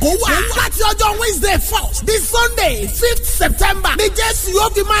ìmọ́lẹ̀ kó wà. láti ọjọ́ Wednesday 4th di Sunday 5th September. ní Jésù yóò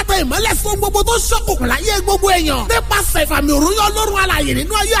fi máa tẹ ìmọ́lẹ̀ fún gbogbo tó ṣókùnkùn láyé gbogbo èèyàn. nípasẹ̀ ìfàmì òrùnyọ Ọlọ́run alààyè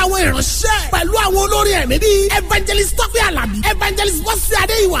nínú ayé àwọn ìránṣẹ́. pẹ̀lú àwọn olórin ẹ̀mí bíi evangelist Tọ́pẹ́ Àlàbí evangelist Bọ́sì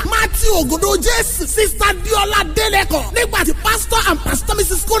Adéìwà Matthew Ògòdó Jésù Sister Diola Délẹ́kọ̀. nígbà tí Pastor and Pastor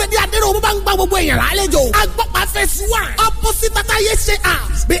Mrs. Korede Adéròmù bá ń gba gbogbo èèyàn lálejò. agbọ́pàá phase 1 opposite Tata Yese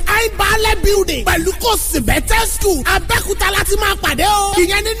house behind Baale building pẹ̀lú kò sí bẹ́tẹ̀ school Abẹ́òkúta láti máa pàdé o.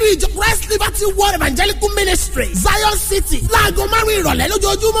 ìyẹn nínú ìjọ Christ Liberty World Evangelical Ministry Zion City láago 5 ìrọ̀lẹ́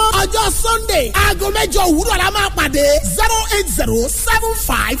lójoojúmọ́. ọjọ́ Sunday aago 8 òwúrọ̀ la máa pàdé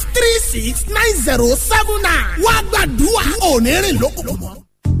 08075369079. wá gbàdúrà òní rìn lókùnkùn.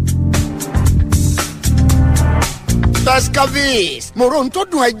 Pescavis mòró ń tó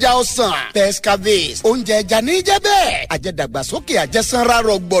dùn ẹja ọsàn. Pescavis oúnjẹ ẹja ní jẹ́ bẹ́ẹ̀. àjẹdàgbàsókè àjẹsánra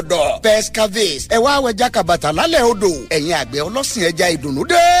rọ gbọ́dọ̀. Pescavis ẹ wá wẹja kàbàtà lálẹ́ odò. ẹ̀yin àgbẹ̀ ọlọ́sìn ẹja ìdùnnú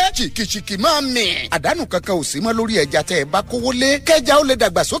dé. chìkìchìkì máa mì. àdánù kankan ò sí mọ́ lórí ẹja tẹ́ ẹ bá kówó lé. kẹja ó lè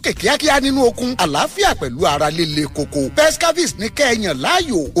dàgbàsókè kíákíá nínú okun. àlàáfíà pẹ̀lú ara líle koko. Pescavis ní kẹ́ẹ̀yàn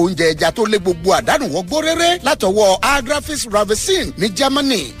láàyò. oúnjẹ ẹja tó lé gbogbo àdánù wọgbó rere látọwọ́ Agrafis Ravicin ní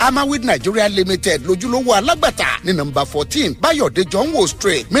Germany. Amawid Nigeria Limited lójúlówó alágbàtà ní number 14 Bayọ̀dé Johnwo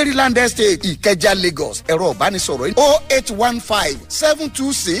Street Maryland Estate Ìkẹjà Lagos. ẹ̀rọ ìbánisọ̀rọ̀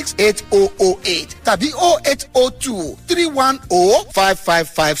 0815-726-8008 tàbí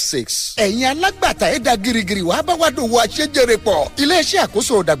 0802-310-5556. 080-26-1-956. ẹ̀yin alágbàtà ẹ̀dá girigiri wàá bá wa dòwò àṣejèrè pọ̀. iléeṣẹ́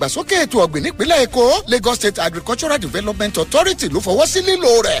àkóso ìdàgbàsókè ètò ọ̀gbìn nípínlẹ̀ èkó Lagos State Agricultural Development Authority ló fọwọ́ sí lílo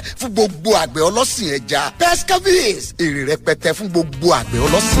rẹ̀ fún gbogbo àgbẹ̀ ọlọ́sìn ẹja. Pescavis èrè rẹpẹtẹ fún gbogbo àgbẹ̀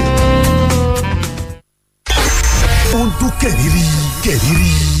ọlọ́sìn. ó ń dún kẹ̀rìírí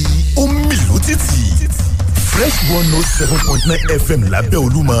kẹ̀rìírí ó ń mìlú títì Fresh 107.9 FM lábẹ́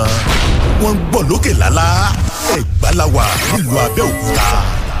Olúmọ wọ́n ń gbọ́ lókè lálá Ẹ̀gbá la wà nílùú Abẹ́òkúta.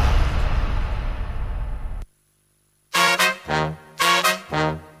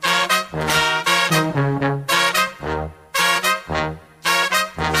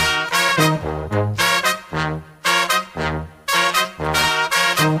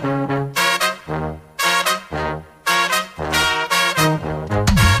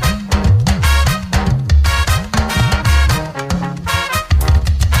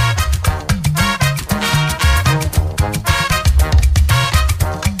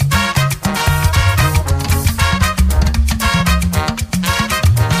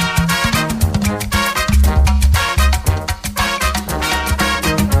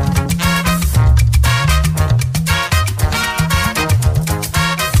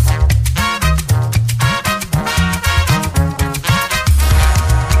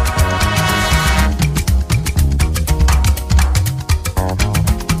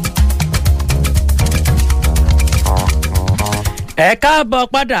 ẹ káàbọ̀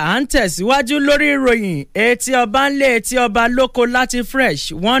padà à ń tẹ̀síwájú lórí ìròyìn etí ọba ńlẹ̀ etí ọba lóko láti Fresh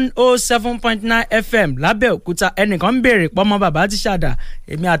 107.9 FM lábẹ́òkúta. ẹnìkan ń béèrè pọ́mọ bàbá ti ṣàdá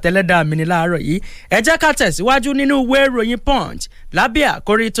èmi àtẹlẹ́dà mi ní láàárọ̀ yìí. ẹ jẹ́ ká tẹ̀síwájú nínú ìwé ìròyìn Punch lábẹ́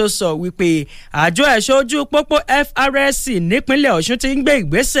àkórí tó sọ wípé àjọ ẹ̀ṣọ́ ojú pópó FRSC nípínlẹ̀ Ọ̀ṣun ti ń gbé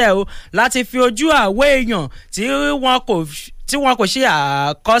ìgbésẹ̀ o láti fi ojú àwọ̀ èèyàn tí wọn kò ṣe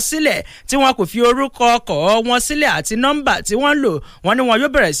àkọsílẹ̀ tí wọn kò fi orúkọ ọkọ̀ wọn sílẹ̀ àti nọ́mbà tí wọ́n lò wọ́n ní wọn yóò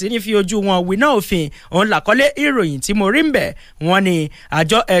bẹ̀rẹ̀ sí ní fi ojú wọn wíná òfin. òun làkọ́lé ìròyìn tí mo rí ń bẹ̀ wọ́n ní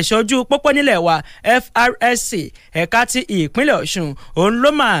àjọ ẹ̀ṣọ́ ojú pópó nílẹ̀ wa FRSC ẹ̀ka ti ìpínlẹ̀ Ọ̀ṣun òun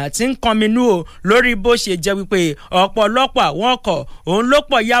ló mà ti ń kọminú o lórí bó ṣe jẹ́ wípé ọ̀pọ̀lọpọ̀ àwọn ọkọ̀ òun ló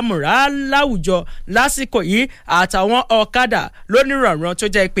pọ̀ yamùrá láwùjọ lásìkò yìí àtàwọn ọ̀kadà lónìrànràn tó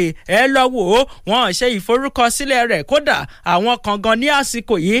jẹ́ pé ẹ lọ wò ó wọn ṣe ìforúkọsílẹ̀ rẹ̀ kódà àwọn kan gan ní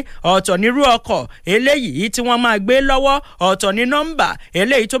àsìkò yìí ọ̀tọ̀ nírú ọkọ̀ eléyìí tí wọ́n máa gbé lọ́wọ́ ọ̀tọ̀ ní nọ́mbà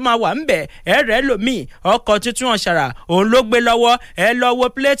eléyìí tó máa wà ń bẹ̀ ẹ̀rẹ́ lòmíì ọkọ̀ tuntun ọ̀ṣàrà òun ló gbé lọ́wọ́ ẹ lọ wo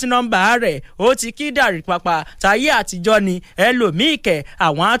plate number rẹ̀ ó ti kí dàrí pàpà táyé àtijọ́ ni ẹ lòmíì kẹ̀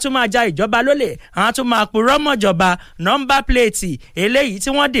àwọn á tún máa ja ìjọba lólè àwọn á tún máa purọ́ mọ́jọba nọ́mbà plate eléyìí tí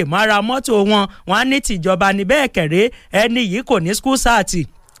wọ́n dè mọ́ra mọ́tò wọn á ní tìjọba ní bẹ́ẹ̀ kẹ̀rẹ́ ẹni yìí kò ní skul sáàtì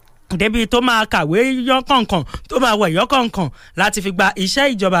débi tó máa kàwé yọ́kọ̀ọ̀kan tó máa wẹ̀ yọ́kọ̀ọ̀kan láti fi gba iṣẹ́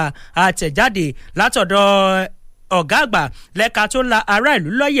ìjọba àtẹ̀jáde látọ̀dọ̀ ọ̀gá àgbà lẹ́ka tó ń la ará ìlú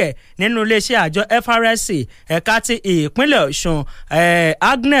lọ́yẹ̀ nínú iléeṣẹ́ àjọ FRSC ẹ̀ka ti ìpínlẹ̀ Ọ̀ṣun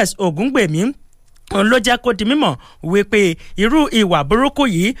Agnes Ògúngbèmí òun ló jẹ́ kó di mímọ̀ wípé irú ìwà burúkú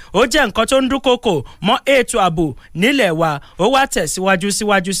yìí ó jẹ́ nǹkan tó ń dúnkòkò mọ́ ètò ààbò nílẹ̀ wa. ó wá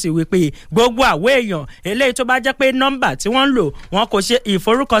tẹ̀síwájú sí wípé gbogbo àwọn èèyàn eléyìí tó bá jẹ́ pé nọ́mbà tí wọ́n ń lò wọn kò ṣe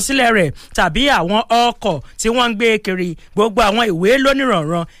ìforúkọsílẹ̀ rẹ̀ tàbí àwọn ọkọ̀ tí wọ́n ń gbé kiri gbogbo àwọn ìwé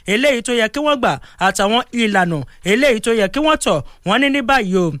lónìrànràn eléyìí tó yẹ kí wọ́n gbà àtàwọn ìlànà eléyìí tó yẹ kí wọ́n tọ̀ wọ́n ní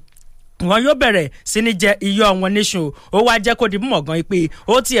báyìí o wọn yóò bẹ̀rẹ̀ sí ní jẹ iyọ̀ wọn níṣu. ó wá jẹ́ kó di mọ̀ gan pé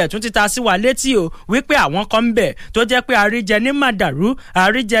ó tiẹ̀ tún ti ta sí wa létí o wípé àwọn kan ń bẹ̀ tó jẹ́ pé àríjẹ ní màdàrú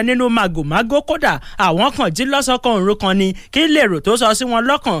àríjẹ nínú màgòmágó kódà àwọn kan jí lọ́sọ̀kan òru kan ni kí lèrò tó sọ sí wọn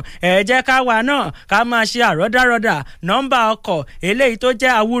lọ́kàn ẹ jẹ́ káwa náà ká máa ṣe àrọ́dárọ́dà nọ́mbà ọkọ̀ eléyìí tó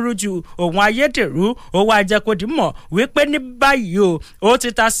jẹ́ awúrúju òun ayédèrú. ó wá jẹ́ kó di mọ̀ wípé ní báyìí o ó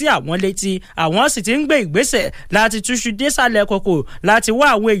ti ta sí àwọn létí àwọn sì ti ń gbé ìgbésẹ̀ láti túṣu désàlẹ̀ kòkò láti wá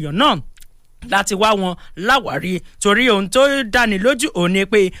àwọn èèyàn náà láti wá wọn láwárí torí ohun tó dáni lójú òun ni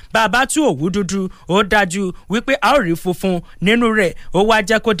pé bàbá tú òwú dúdú ó dájú wípé a ó rí funfun nínú rẹ̀. ó wá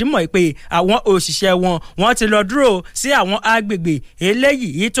jẹ́ kó dímọ̀ pé àwọn òṣìṣẹ́ wọ́n ti lọ dúró sí àwọn agbègbè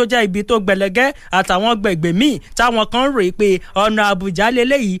eléyìí tó jẹ́ ibi tó gbẹlẹgẹ́ àtàwọn gbẹ̀gbẹ̀ míì táwọn kan rò pé ọ̀nà àbújá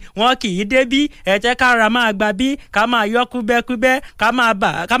lélẹ́yìí wọn kì í débí ẹ jẹ́ kára máa gba bí ká máa yọ kúbẹ́kúbẹ́ ká máa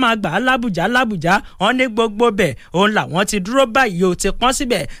gbà á lábùjá wọn ní gbogbo bẹ̀ òun làwọn ti dúró báyìí ó ti pọ́n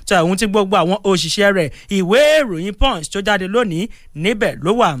síbẹ̀ tó ẹ̀hún ti gbogbo àwọn òṣìṣẹ́ rẹ̀. ìwé ìròyìn Punch tó jáde lónìí níbẹ̀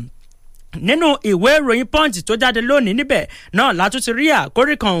ló wà. nínú ìwé ìròyìn punch tó jáde lónìí níbẹ̀ náà látún ti rí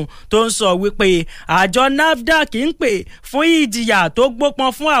àkórí kan tó ń sọ wípé àjọ nafdac ń pè fún ìjìyà tó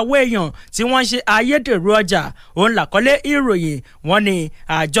gbópọn fún àwọn èèyàn tí wọ́n ń ṣe ayédèrú ọjà òun làkọ́lé ìròyìn wọn ni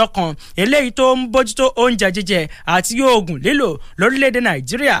àjọ kan eléyìí tó ń bójútó oúnjẹ jíjẹ àti oògùn lílò lórílẹ̀‐èdè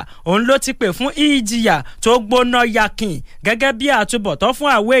nàìjíríà òun ló ti pè fún ìjìyà tó gbóná yakin gẹ́gẹ́ bí àtúbọ̀tán fún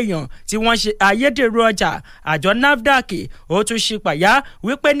àwọn èèyàn tí wọ́n ṣe ayédèrú ọjà àjọ nafdac ó tún ṣípayá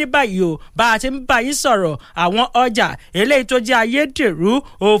wípé ní báyìí o bá a ti ń bá yín sọ̀rọ̀ àwọn ọjà eléyìí tó jẹ́ ayédèrú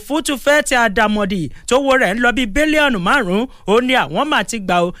òfútùfẹ́ tí àdàmọ̀dì tó wo rẹ̀ ń lọ bí bílíọ̀nù 5 ó ní àwọn máa ti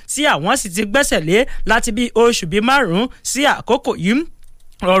gbà ó tí àwọn sì ti gbẹ́sẹ̀ lé láti bí oṣù bíi 5 sí àkókò yìí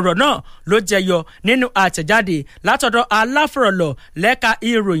ọ̀rọ̀ náà ló jẹyọ nínú àtẹ̀jáde látọ̀dọ̀ aláfọ̀rọ̀lọ̀ lẹ́ka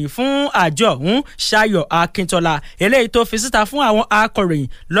ìròyìn fún àjọ ọ̀hún Ṣayọ̀ Akíntọ́lá eléyìí tó fi síta fún àwọn akọ̀ròyìn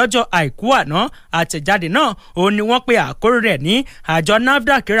lọ́jọ́ àìkú àná àtẹ̀jáde náà òun ni wọ́n pe àkórí rẹ̀ ní àjọ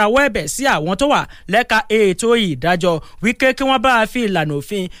NAFDAC rawọ́ ẹ̀bẹ̀ sí àwọn tó wà lẹ́ka ètò ìdájọ́ wípé kí wọ́n bá fi ìlànà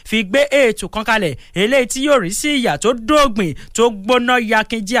òfin fi gbé ètò kan kalẹ̀ eléyìí tí yóò rí sí ìyà tó dóògbìn tó gbóná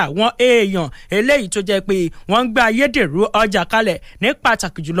yakinjẹ àwọn èèyàn eléyìí tó jẹ́ pé wọ́n ń gbé ayédèrú ọjà kalẹ̀ ní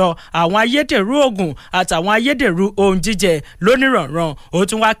pàtàkì jùlọ àwọn ayédèrú oògùn àtàwọn ayédèrú ohun jíjẹ lónìrànràn ó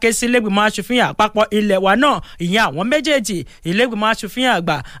tún wá ké sí ilégbìmọ̀ aṣòfin àpapọ̀ ilẹ̀ wa náà ìyẹn àwọn méjèèjì ilégbìmọ̀ aṣòfin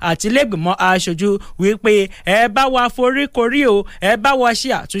àgbà àti ilégbìmọ̀ aṣojú wípé ẹ bá wa foríkorí o ẹ bá wa ṣe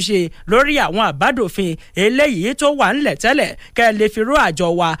àtúnṣe lórí àwọn àbádòfin eléyìí tó wà ńlẹ̀ tẹ́lẹ̀ kẹ́ ẹ lè fi ró àjọ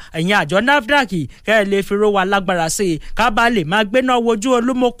wa ìyẹn àjọ NAFDAC kẹ́ ẹ lè fi ró wa lágbára sí i ká bá lè máa gbéná wojú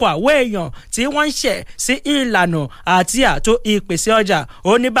olúmọkọ àwọn èèyàn tí wọ́n ń ṣẹ̀ sí ìlànà àti àtò ìpèsè ọjà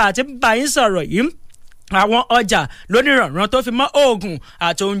ó ní bá a ti bá yín sọ̀rọ̀ yìí àwọn ọjà lónìrànràn tó fi mọ́ oògùn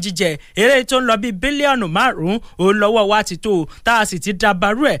àti ohun jíjẹ eré tó ń lọ bíi bílíọ̀nù 5 òun lọ́wọ́ wa ti tó tá a sì ti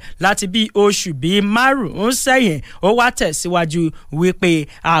dabarú ẹ̀ láti bíi oṣù bíi 5 sẹ́yìn ó wá tẹ̀síwájú wípé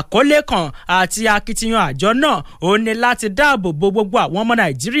àkọlé kan àti akitiyan àjọ náà ó ní láti dáàbò bo gbogbo àwọn ọmọ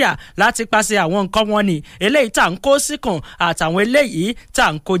Nàìjíríà láti pàṣẹ àwọn nǹkan wọn ni eléyìí tá à ń kó síkùn àtàwọn eléyìí tá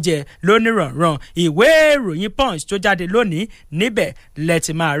à ń kó jẹ lónìrànràn ìwé ìròyìn Punch tó jáde lónìí níbẹ̀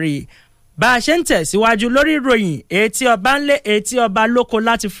lẹ́tì máa rí i bá a ṣe ń tẹ̀síwájú lórí ìròyìn etí ọba ńlé etí ọba lóko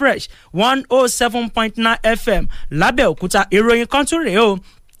láti Fresh 107.9 FM lábẹ́òkúta ìròyìn kan tún rèé o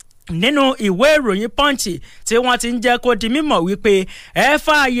nínú ìwé ìròyìn Punch tí wọ́n ti ń jẹ́ kó di mímọ̀ wípé ẹ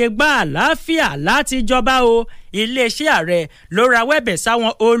fààyè gba àlàáfíà láti jọba o iléeṣẹ́ ààrẹ ló rawọ́ ẹ̀bẹ̀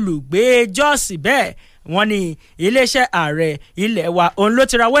sáwọn olùgbé Jọ́ọ̀sì bẹ́ẹ̀ wọ́n ní iléeṣẹ́ ààrẹ ilẹ̀ wa òun ló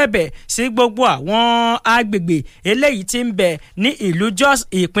ti rawọ́ ẹ̀bẹ̀ sí gbogbo àwọn agbègbè eléyìí tí ń bẹ ní ìlú Jos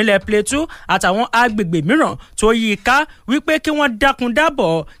ìpínlẹ̀ Plateau àtàwọn agbègbè mìíràn tó yí i ká wípé kí wọ́n dákun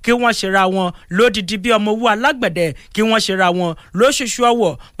dábọ̀ kí wọ́n ṣera wọn lódìdí bí ọmọ owó alágbẹ̀dẹ kí wọ́n ṣera wọn lóṣooṣù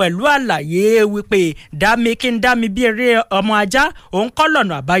ọwọ̀ pẹ̀lú àlàyé wípé dámi kí n dámi bí eré ọmọ ajá òun kọ́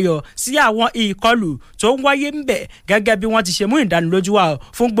lọ́nà àbáyọ sí àwọn ìkọlù tó ń wáyé ń bẹ gẹ́gẹ́ bí wọ́n ti ṣe mú ìdánilójú wa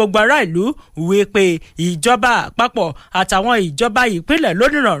fún gbogbo ará ìlú wípé ìjọba àpapọ̀ àtàwọn ìjọba ìpínlẹ̀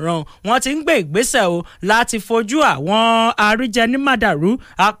lónìrànràn wọ́n ti ń gbé ìgbésẹ̀ o láti fojú àwọn àríjẹnímàdàrú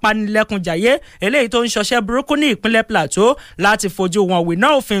apanilẹ́kúnjayé eléyìí tó ń ṣọṣẹ́ burúkú ní ìpínlẹ̀ Plateau láti fojú wọn wìnà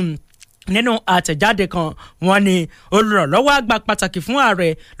òfin nínú àtẹ̀jáde kan wọ́n ní olùrànlọ́wọ́ àgbà pàtàkì fún ààrẹ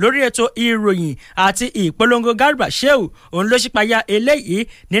lórí ètò ìròyìn àti ìpolongo Garba Shehu òun ló ṣípayá eléyìí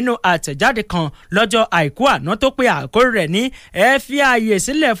nínú àtẹ̀jáde kan lọ́jọ́ àìkú àná tó pe àkórí rẹ̀ ní ẹ fi ààyè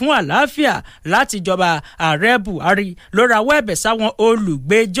sílẹ̀ fún àlàáfíà láti jọba ààrẹ Buhari ló rawọ́ ẹ̀bẹ̀ sáwọn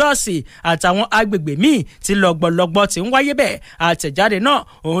olùgbé Jọ́ọ̀sì àtàwọn agbègbè míì tí lọ́gbọ̀lọ́gbọ̀ ti ń wáyé bẹ́ẹ̀ àtẹ̀jáde náà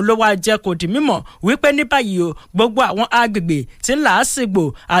òun ló wá jẹ́ kó di mímọ̀ wípé ní báyìí o gbogbo àwọn agbègbè tí làásìgbò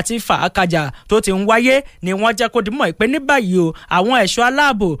àti fàákàjà tó ti ń wáyé ni wọ́n jẹ́ kó di mọ̀ pé ní báyìí o àwọn ẹ̀ṣọ́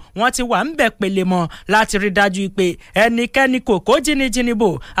aláàbò wọ́n ti wà ń bẹ̀ pele mọ́ láti rí dájú pé ẹnikẹ́ni kò kó jìnnìjìnnì bò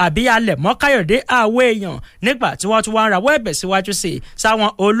àbí alẹ̀ mọ́ Káyọ̀dé àwọ̀ èèyàn nígbà tí wọ́n tún wá ń rawọ́ ẹ̀bẹ̀ síwájú sí sáwọn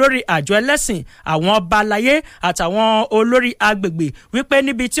olórí àjọ ẹlẹ́sìn àwọn ọba aláyé àtàwọn olórí agbègbè wípé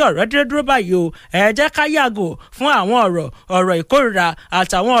níbi tí ọ̀rọ̀ dé dúró báyìí o ẹ jẹ́ ká yàgò fún àwọn ọ̀rọ̀ ìkórìíra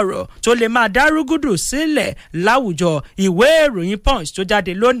àtàwọn ọ̀rọ̀ tó lè máa dárúgúdù sílẹ̀ láwùjọ ìwé ìròyìn Punch tó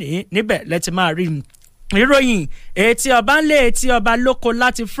jáde lónìí níbẹ̀ lẹ́tí máa rí ìròyìn etí ọba ńlé etí ọba lóko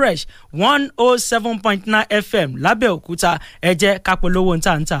láti Fresh 107.9 FM lábẹ́òkúta ẹ jẹ́ ká polówó ń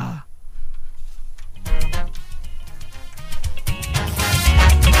tà.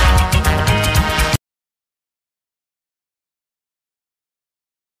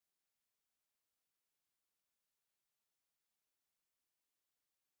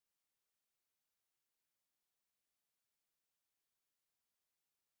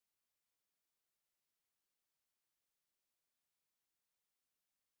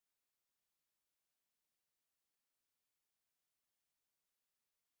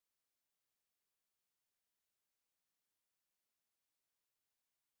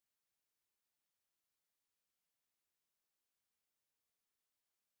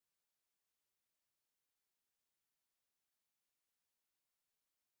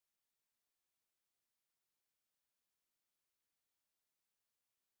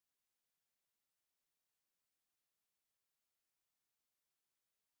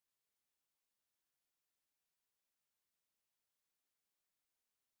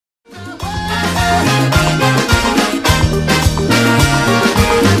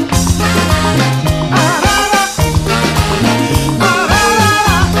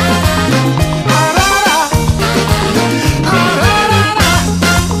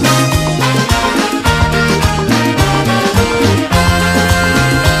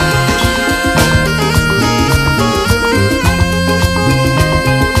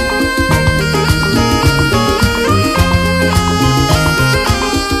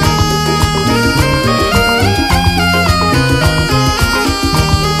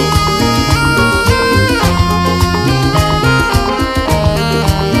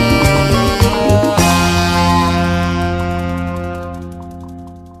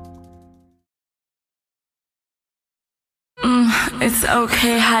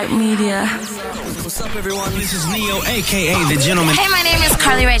 OK Hype Media. What's up, everyone? This is Neo, a.k.a. The Gentleman. Hey, my name is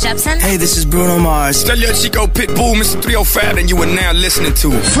Carly Rae Jepsen. Hey, this is Bruno Mars. Tell your Chico Pitbull, Mr. 305, and you are now listening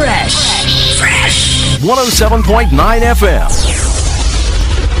to Fresh. 107.9 FM.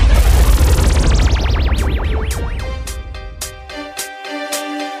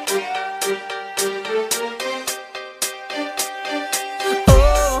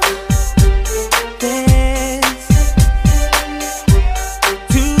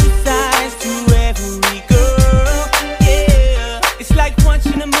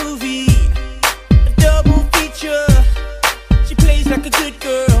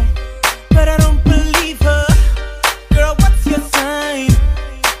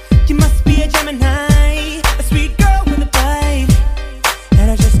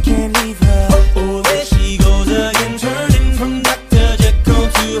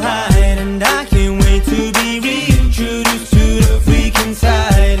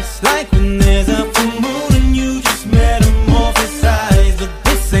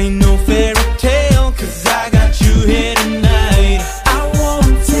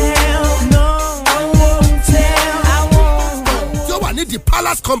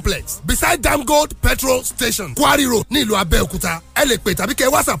 Station Quarry Road ní ìlú Abẹ́òkúta ẹ lè pè tàbí kẹ́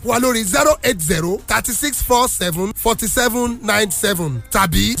WhatsApp wa lórí 080-3647-4797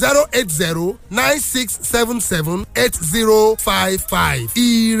 tàbí 080-9677-8055.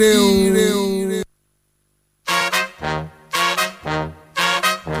 Ire o.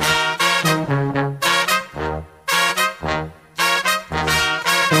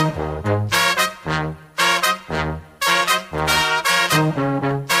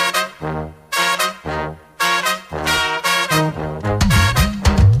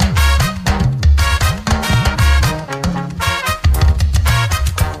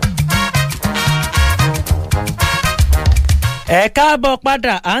 ẹ káàbọ̀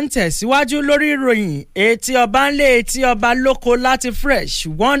padà à ń tẹ̀síwájú lórí ìròyìn etí ọba ńlẹ̀ etí ọba lóko láti fresh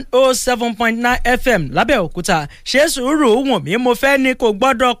 107.9 FM lábẹ́òkúta ṣé sùúrù wùn mí mo fẹ́ ní kò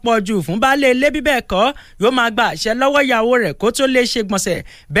gbọ́dọ̀ pọ̀ jù fún baálé ilé bíbẹ̀ kọ́ yóò máa gba àṣẹ lọ́wọ́ ìyàwó rẹ̀ kó tó lè ṣe gbọ̀nsẹ̀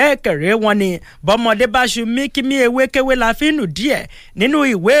bẹ́ẹ̀ kẹ̀rẹ́ wọn ni bọ́mọdé bá ṣu mí kí mi ewékewé la fi nù díẹ̀ nínú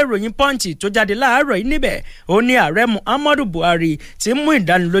ìwé ìròyìn punch tó jáde láàárọ̀ yìí níbẹ̀ ó ní ààrẹ Muhammadu Buhari ti mú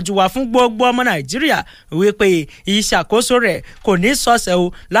ìdánilójú wá fún gbogbo ọmọ Nàìjíríà wípé ìṣàkóso rẹ̀ kò ní sọ̀sẹ̀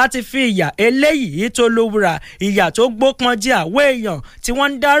o láti fi ìyà eléyìí tó lówùrà ìyà tó gbópọn jẹ àwọn èèyàn tí wọ́n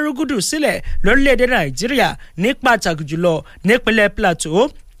ń dá rúgùdù sílẹ̀ lórílẹ̀‐èdè Nàìjíríà ní pàtàkì jùlọ nípínlẹ̀ Plateau.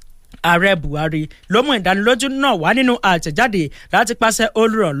 Ààrẹ Buhari ló mú ìdánilójú náà wá nínú àtẹ̀jáde láti pàṣẹ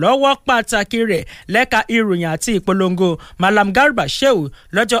olùrànlọ́wọ́ pàtàkì rẹ̀ lẹ́ka ìròyìn àti ìpolongo Malam Garba Shehu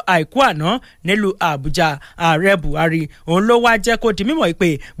lọ́jọ́ àìkú àná nílùú Àbújá. Ààrẹ Buhari òun ló wá jẹ́ kó di mímọ̀ pé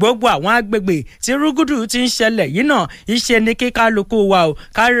gbogbo àwọn agbègbè tí rúgùdù ti ń ṣẹlẹ̀ yìí náà ìṣe ni kíkálukú wa o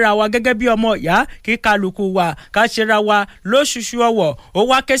káríra wa gẹ́gẹ́ bí ọmọ ìyá kíkálukú wa ká ṣera wa lóṣooṣù ọwọ̀ ó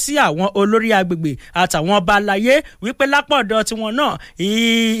wá ké sí àwọn olórí agbègbè àtàwọn ọba aláyé wípé lápọ̀dọ̀ tiwọn náà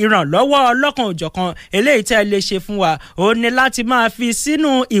ìrànlọ́wọ́ ọlọ́kan òjọ̀kan eléyìí tẹ́ lè ṣe fún wa ó ní láti máa fi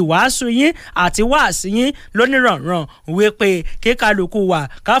sínú ìwàásù yín àti wáàsí yín lónìrànràn wípé kíkálukú wa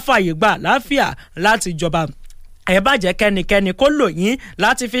ká fààyè gbà láfíà láti jọba. ẹ bá jẹ́ kẹ́nikẹ́ni kó lò yín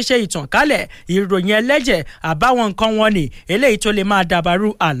láti fi ṣe ìtànkálẹ̀ ìròyìn ẹlẹ́jẹ̀ àbáwọn nǹkan wọn ni eléyìí tó lè máa dàbàrú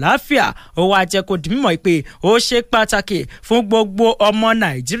àlàáfíà ó wá jẹ́ kó di mímọ̀ pé ó ṣe pàtàkì fún gbogbo ọmọ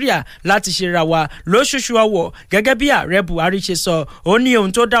Nàìjíríà láti ṣera wa lóṣooṣù ọwọ̀ gẹ́gẹ́ bí ààrẹ Buhari ṣe sọ ó ní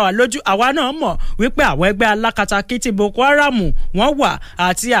ohun tó dá wa lójú àwa náà mọ̀ wípé àwọn ẹgbẹ́ alákatakítí Boko Haram wọ́n wà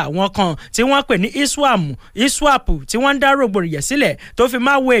àti àwọn kan tí wọ́n pè ní ISWAP tí wọ́n ń dá rògbòdìyàn sílẹ̀ tó fi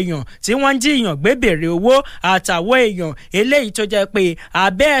máa wo èèyàn tí wọ́n ń jíyàn gbé bèrè owó àtàwọn èèyàn eléyìí tó jẹ́ pé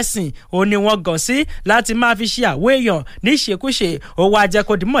abẹ́ ẹ̀sìn òun ni wọ́n gàn sí láti máa fi ṣe àwọn èèyàn ní ìṣekúṣe ó wá jẹ́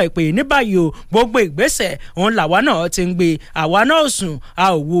kó dìmọ̀ pé ní báyìí o gbogbo ìgbésẹ̀ òun làwa náà ti ń gbé àwa náà sùn a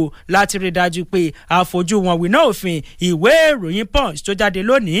ò wo láti rí dájú pé àfojú wọn wí náà òfin ìwé ìròyìn Punch tó jáde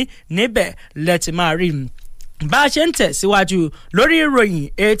lónìí níbẹ̀ lẹ́tì máa rí bá a ṣe ń tẹ̀síwájú lórí ìròyìn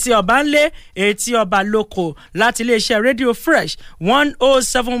etí ọba ńlé etí ọba lóko láti iléeṣẹ́ rédíò fresh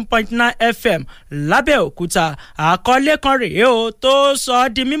 107.9 FM lábẹ́òkúta àkọlé kan rèé o tó sọ ọ́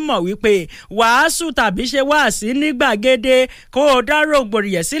di mímọ̀ wípé wàásù tàbí ṣe wáàsí ní gbàgede kó o dá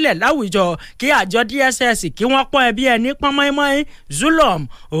rògbòdìyàn sílẹ̀ láwùjọ kí àjọ DSS kí wọ́n pọ́n ẹbí ẹni pọ́n mọ́ínmọ́ín Zulum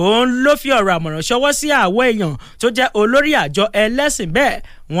òun ló fi ọ̀rọ̀ àmọ̀ràn ṣọwọ́ sí àwọn èèyàn tó jẹ́ olórí àjọ ẹlẹ́sìn bẹ́ẹ̀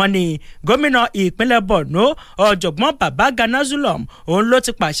wọ́n ní gómìnà ìpínlẹ̀ Borno ọ̀jọ̀gbọ́n Babagana Zulum òun ló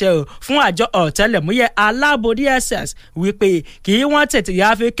ti pàṣẹ fún àjọ ọ̀tẹlẹ̀múyẹ́ aláàbò DSS wípé kí wọ́n tètè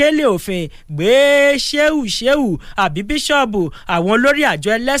yáa fi kélé òfin gbé ṣéwù àbí bíṣọ́ọ̀bù àwọn olórí àjọ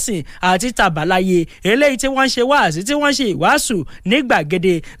ẹlẹ́sìn àti tàbáláyé eléyìí tí wọ́n ń ṣe wáàsí tí wọ́n ń ṣe ìwàásù ní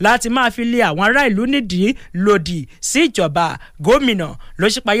gbàgede láti máa fi lé àwọn ará ìlú nídìí lòdì sí ìjọba. Gómìnà ló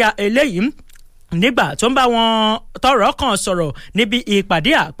ṣípayá eléyìí nígbà tó ń bá wọn tọ́rọ̀ kan sọ̀rọ̀ níbi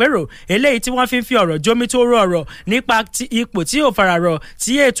ìpàdé àpérò eléyìí tí wọ́n fi ọ̀rọ̀ jómi tó rọ ọ̀rọ̀ nípa ipò tí ò fararọ̀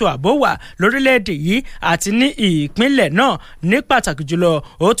tí ètò ààbò wà lórílẹ̀‐èdè yìí àti ní ìpínlẹ̀ náà ní pàtàkì jùlọ.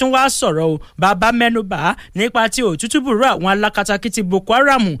 Ó tún wá sọ̀rọ̀ o bàbá mẹ́nubà nípa tí òtútù burú àwọn alákatakítí Boko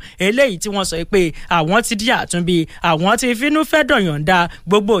Haram eléyìí tí wọ́n sọ pé àwọn ti di àtúnbí àwọn ti finú fẹ́ dọ̀yọ̀ǹda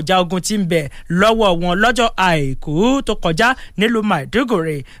gbogbo ìjà ogun tí ń bẹ lọ́wọ́ wọn lọ́jọ́ àìkú tó kọjá nílùú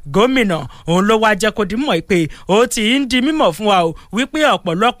Maiduguri. Gómìnà òun ló wá jẹ́ kó di mọ̀ pé ó ti ń di mímọ̀ fún wa o wípé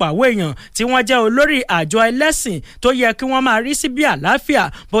ọ̀pọ̀lọpọ̀ àwọn èèyàn tí wọ́n jẹ́ olórí àjọ ẹlẹ́sìn tó yẹ kí wọ́n máa rí sí bí àlàáfíà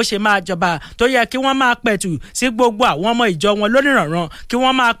bó ṣe máa jọba tó yẹ kí wọ́n máa pẹ̀tù sí gbogbo àwọn ọmọ ìjọ wọn lónìrànràn kí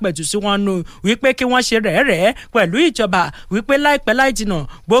wọ́n máa pẹ̀tù sí wọn nù wípé kí wọ́n ṣe rẹ̀ẹ́rẹ́ pẹ̀lú ìjọba wípé láìpẹ́ láì jìnà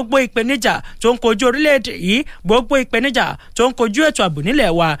gbogbo ìpèníjà tó ń kojú orílẹ̀-èdè yìí gbogbo ìpèníjà tó ń kojú ètò ààbò nílẹ̀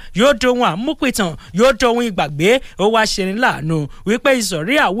wa yóò dohun àmúpìtàn yóò dohun ìgbàgbé. Ó wá ṣe ní láàánú wípé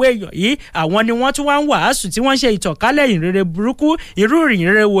ìsọ̀rí àwọn èèyàn yìí àwọn ni wọ́n tún wá ń wàásù tí wọ́n ṣe ìtànkálẹ̀ ìrere burúkú irú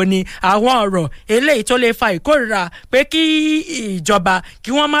ìrere wo ni àwọn ọ̀rọ̀ eléyìí tó lè fa ìkórìíra pé kí ìjọba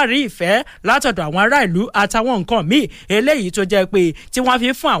kí wọ́n má rí ìfẹ́ látọ̀dọ̀ àwọn ará ìlú àtàwọn nǹkan míì eléyìí tó jẹ́ pé tí wọ́n fi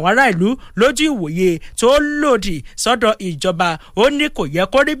fún àwọn ará ìlú lójú ìwòye tó lòdì sọ́dọ̀ ìjọba. Ó ní kò yẹ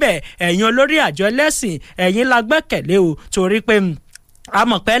kó rí bẹ́ẹ̀ ẹ̀yin olórí àjọ ẹlẹ́sìn ẹ̀yin la gbẹ́kẹ̀lé o torí pé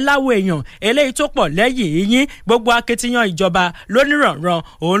àmọ̀pẹ́ láwọ̀ èèyàn eléyìí tó pọ̀ lẹ́yìn yín gbogbo akitiyan ìjọba lónìrànràn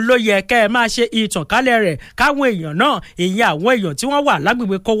òun ló yẹ kẹ́ ẹ máa ṣe ìtànkálẹ̀ rẹ̀ káwọn èèyàn náà ìyẹn àwọn èèyàn tí wọ́n wà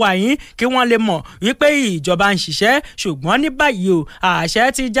lágbègbè kó wá yín kí wọ́n lè mọ̀ wípé ìjọba ń ṣiṣẹ́. Ṣùgbọ́n ní báyìí o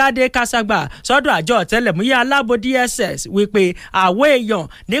àṣẹ ti jáde káságbà sọ́dọ̀ àjọ ọ̀tẹlẹ̀múyẹ́ aláàbò DSS wípé àwọn èèyàn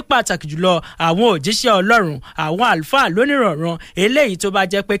ní pàtàkì jùlọ àwọn òjíṣẹ́ Ọlọ́run àwọn àlùfáà lónìrànràn eléyìí tó bá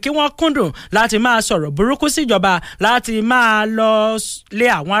jẹ́ pé kí wọ́n kúndùn láti máa sọ̀rọ̀ burúkú síjọba láti máa lọ lé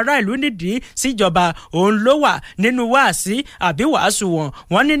àwọn ará ìlú nídìí síjọba òun ló wà nínú wáàsí àbí wàásù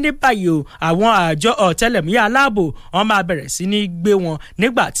wọn ní báyìí o àwọn àjọ ọ̀tẹlẹ̀múyẹ́ aláàbò wọn máa bẹ̀rẹ̀ sí ní gbé wọn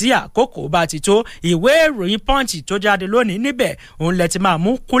nígbà tí àkókò bá ti tó. Ìwé ìròyìn Punch tó jáde lónìí níbẹ̀ òun lẹ ti máa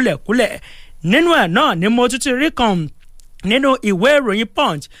mú kúlẹ̀kúlẹ̀ nínú ẹ̀ náà ni mo tún ti rí kan nínú ìwé ìròyìn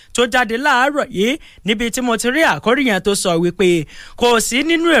Punch tó jáde láàárọ̀ yìí níbi tí mo ti rí àkórí yẹn tó sọ wípé kò sí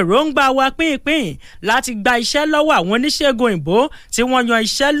nínú èròǹgbà wa pínpín láti gba iṣẹ́ lọ́wọ́ àwọn oníṣègùn òyìnbó tí wọ́n yan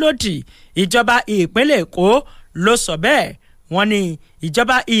iṣẹ́ lódì. Ìjọba ìpínlẹ̀ Èkó ló sọ bẹ́ẹ̀. Wọ́n ní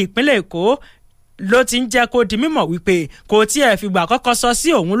ìjọba ìpínlẹ̀ Èkó ló ti ń jẹ́ kó di mímọ̀ wípé kò tiẹ̀ fìgbà kọ́kọ́ sọ sí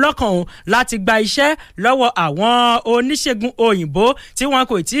òun lọ́kàn òun láti gba iṣẹ́ lọ́wọ́ àwọn oníṣègùn òyìnbó tí wọn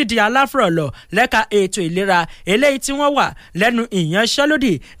kò tí ì di aláfọ̀rọ̀lọ̀ lẹ́ka ètò ìlera eléyìí tí wọ́n wà lẹ́nu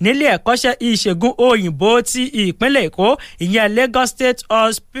ìyanṣẹ́lódì nílé ẹ̀kọ́ṣẹ́ ìṣègùn òyìnbó ti ìpínlẹ̀ Èkó ìyẹn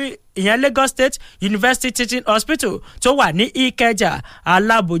Lagos State University Teaching Hospital tó wà ní Ìkẹjà.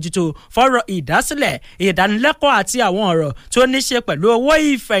 Alábòjútó fọ́rọ̀ ìdásílẹ̀ ìdánilẹ́kọ̀ọ́ àti àwọn ọ̀rọ̀ tó ní ṣe pẹ̀lú owó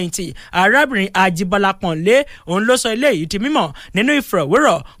ìfẹ̀yìntì arábìnrin Ajíbọ́lá Pọ̀nlé òun ló sọ eléyìí di mímọ̀ nínú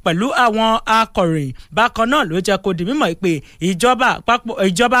ìfọ̀rọ̀wérọ̀ pẹ̀lú àwọn akọ̀ròyìn. Bákan náà ló jẹ́ kó di mímọ̀ pé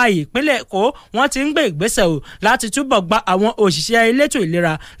ìjọba ìpínlẹ̀ Èkó wọ́n ti ń gbé ìgbésẹ̀ o láti túbọ̀ gba àwọn òṣìṣẹ́ elétò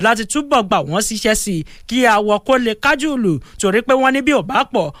ìlera láti túbọ̀ gbà wọ́n síṣẹ́ sí i kí àwọ̀ kó lè kájú lù torí pé wọ́n ní bí ò bá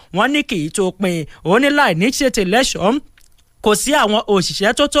pọ̀ wọ́n ní kì í tó pin òun ní láì ní ṣètò lẹ́ṣọ̀ọ́ kò sí àwọn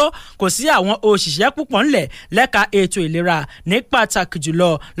òṣìṣẹ́ tó tó kò sí àwọn òṣìṣẹ́ púpọ̀ ńlẹ̀ lẹ́ka ètò ìlera ní pàtàkì jùlọ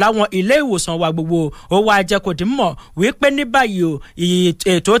láwọn ilé ìwòsàn wa gbogbo. Ó wá jẹ́ kó di mọ̀ wípé ní báyìí o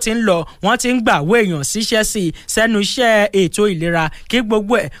ètò ti ń lọ wọ́n ti ń gbà àwọn èèyàn síṣẹ́ sí i sẹ́nu iṣẹ́ ètò ìlera kí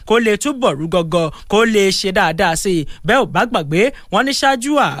gbogbo ẹ̀ kó lè túbọ̀ rú gọ́gọ́ kó lè ṣe dáadáa sí i. Bẹ́ẹ̀ ò bá gbàgbé wọ́n ní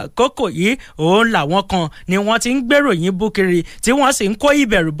ṣáájú àkókò yìí òun làwọn kan ni wọ́n ti ń gbèròyìn búkiri tí wọ́n sì ń kó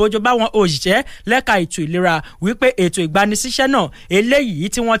ìbẹ̀rù bójú báwọn òṣìṣẹ́ lẹ́ka ètò ìlera wípé ètò ìgbanisíṣẹ́ náà eléyìí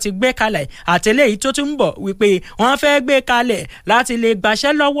tí wọ́n ti gbé kalẹ̀ àti eléyìí tó tún ń bọ̀ wípé wọ́n fẹ́ gbé kalẹ̀ láti lè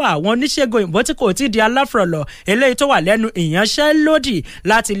gbaṣẹ́ lọ́wọ́ àwọn oníṣègùn òyìnbó tí kò tí ì di aláfọ̀rọ̀lọ̀ eléyìí tó wà lẹ́nu ìyanṣẹ́lódì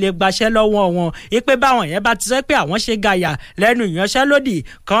láti lè gbaṣẹ́ lọ́wọ́ wọn. Ipe báwọn yẹn bá ti sọ pé àwọn ṣe gàyà lẹ́nu ìyanṣẹ́lódì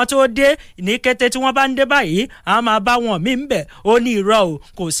kan tó dé ní kété tí wọ́n bá ń dé báyìí a máa bá wọn mí ń bẹ̀ ó ní irọ́ o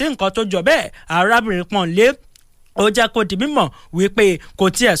kò sí nǹkan tó jọ bẹ́ẹ̀. Arábìnrin Pọ̀nlé ó jẹ́ kó di mímọ̀ wípé kò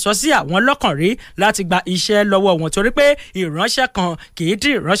tiẹ̀ sọ sí àwọn lọ́kàn rí láti gba iṣẹ́ lọ́wọ́ wọn torí pé ìránṣẹ́ kan kì í dí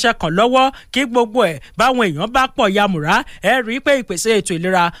ìránṣẹ́ kan lọ́wọ́ kí gbogbo ẹ̀ báwọn èèyàn bá pọ̀ yamùrá ẹ rí i pé ìpèsè ètò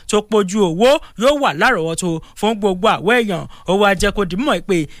ìlera tó pójú owó yóò wà lárọ̀ọ́wọ́tó fún gbogbo àwọn èèyàn ó wá jẹ́ kó di mímọ̀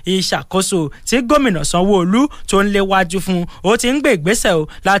pé ìṣàkóso tí gómìnà Sanwó-Olú tó ń léwájú fún ó ti ń gbé ìgbésẹ̀ o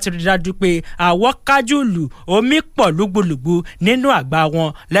láti rí dájú pé àwọ̀ kájúlù omi pọ̀ lúgbúlùgbú nínú àgbà wọn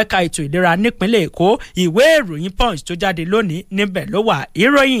lẹ́ka ètò ìlera nípínlẹ̀ Èkó ìwé ìròyìn Punch tó jáde lónìí níbẹ̀ ló wà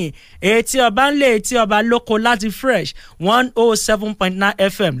ìròyìn etí ọba ńlẹ̀ etí ọba lóko láti Fresh 107.9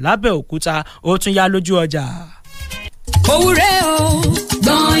 FM lábẹ́òkúta ó tún yá lójú ọjà. òwúrẹ́ o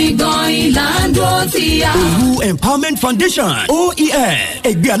gbọ̀ngbọ̀n là ń dúró ti a. Òwu Empowerment Foundation OEF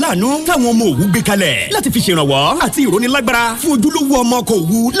ẹgbẹ́ aláàánú táwọn ọmọ Òwu gbé kalẹ̀ láti fi ṣèrànwọ́ àti ìrónilágbára fún ojúlówó ọmọ ọkọ̀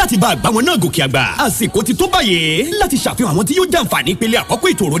Òwu láti bá àgbà wọn náà gòkè àgbà. Àsìkò ti tó báyìí láti ṣàfihàn àwọn tí yóò jàǹfààní ìpele àkọ́kọ́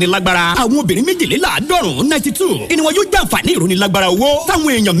ètò ìrónilágbára. Àwọn obìnrin 22 ni wọn yóò jàǹfààní ìrónilágbára owó. Táwọn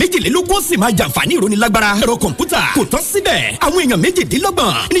èèyàn 22 sì máa jàǹfààní ìrónilágbára ẹ̀rọ kọ̀ǹpútà. Kò tán síbẹ̀, àwọn èèyàn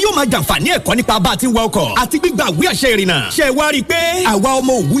 28 ni yóò máa jàǹfààní ẹ̀kọ́ nípa bá a ti ń wa ọkọ̀ àti gbígba àwé àṣẹ ìrìnnà. Ṣé wá rí i pé àwa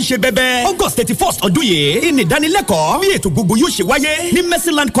ọmọ Òwu ń ṣe bẹ́bẹ́. August 31st ọdún yìí ìnìdánilẹ́kọ̀ọ́ bí ètò gbogbo yóò ṣe wáyé ní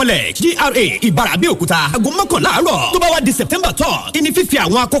Mercyland College GRA Ìbàrà Abẹ́òkúta aago 11 àárọ̀ tó bá wá di September 3rd ìní fífi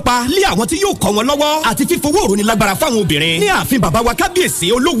àwọn akópa lé àwọn tí yóò kọ́ wọn lọ́wọ́ àti fífowó ìrónilágbára fáwọn obìnrin ní ààfin bàbá wa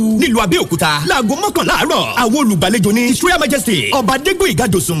kábíyèsí Olówu nílùú Abẹ́òkúta láago 11 àárọ̀. Àwọn olùgbàlejò ní His Royal Majesty Ọba Adégbóyèga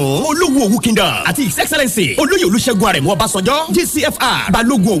Dòsùnmú Olówu Òwu Kingdom àti His Excellency Olóyè Olúṣẹ́gun Àrẹ̀mú Ọbásanjọ́ GCFR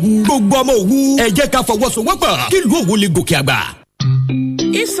Balógun Òwu. Gbogbo ọmọ Òwu ẹ jẹ́ ká fọwọ́sowọ́pọ̀ kí ìlú Òwu lè gòkè àgbà.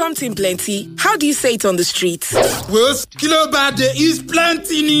 If something plenty, how do you say it on the streets? Well, kilo bade is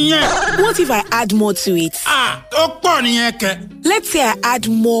plenty niyen. What if I add more to it? Okpo niyen ke. Let's say I add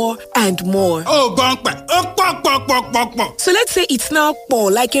more and more. Oh, gonpe. Okpo. So let's say it's now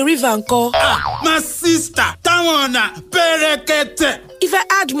pour like a river anko. My sister, tawana berekete. If I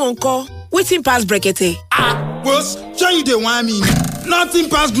add more anko, waiting past brekete. Boss, show you the one me. Nothing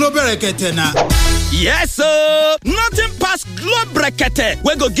past global berekete now. Yes, sir. Nothing past Globe Bracket.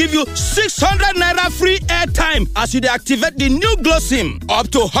 We go give you 600 naira free airtime as you activate the new Glow SIM. Up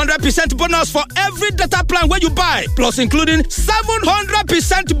to 100% bonus for every data plan where you buy. Plus including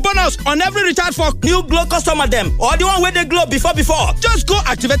 700% bonus on every recharge for new Glow customer them or the one where they glow before. Just go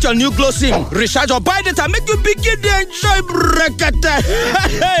activate your new Glow SIM. Recharge or buy data. Make you begin to enjoy Bracket.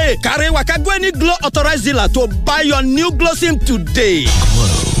 Hey, carry waka go any Glow authorized dealer to buy your new Glow SIM today. Glow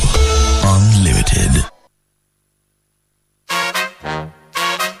Unlimited.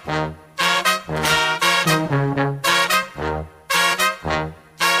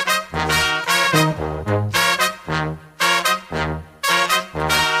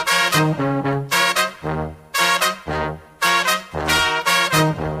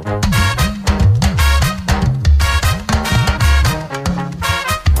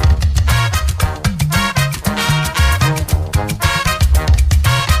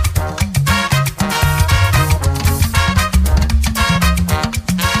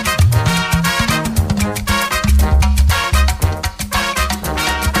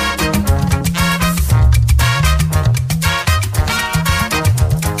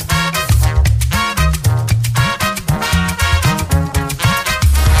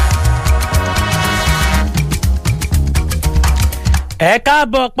 ẹ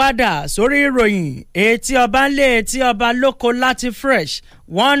káàbọ̀ padà sórí ìròyìn etí ọba ńlẹ̀ etí ọba lóko láti Fresh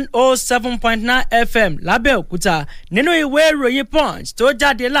 107.9 FM lábẹ́òkúta nínú ìwé ìròyìn Punch tó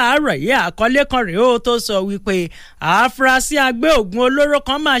jáde láàárọ̀ yìí àkọlé kan rèé ó tó sọ wípé àfúrásì agbé ògùn olóró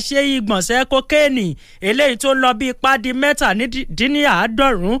kan máa ṣe ìgbọ̀nsẹ̀ kokéènì eléyìí tó lọ bí páàdì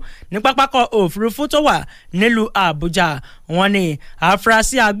 97 ní pápákọ̀ òfurufú tó wà nílùú Àbújá. Wọ́n ní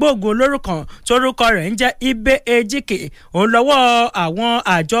àfúrásì agbé ògùn olóró kan torúkọ rẹ̀ ń jẹ́ Ibe Ejike òun lọ́wọ́ àwọn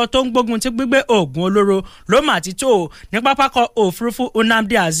àjọ tó ń gbógun ti gbígbé ògùn olóró ló mà ti tó ní pápákọ̀ òfurufú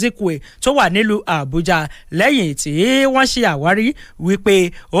Nnamdi Azikiwe tó wà nílùú Àbújá lẹ́yìn tí wọ́n ṣe àwárí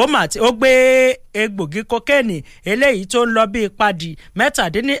wípé ó gbé egbògi kokéènì eléyìí tó ń lọ bí ìpadì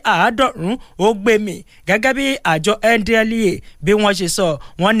 97 ó gbé mì gẹ́gẹ́ bí àjọ NDLEA bí wọ́n ṣe sọ.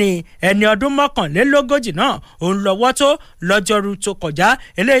 Wọ́n ní ẹni ọdún 41 náà òun lọ́wọ́ tó lọ́jọ́rú tó kọjá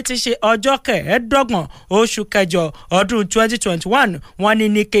eléyìí ti ṣe ọjọ́ 25 oṣù kẹjọ ọdún 2021. Wọ́n ní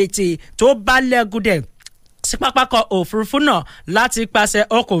ní kété tó bá lẹ́gùdẹ̀ sí pápákọ̀ òfurufú náà láti pàṣẹ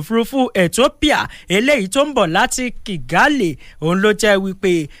ọkọ̀ òfurufú Ethiopia eléyìí tó ń bọ̀ láti Kigali. Òun ló jẹ́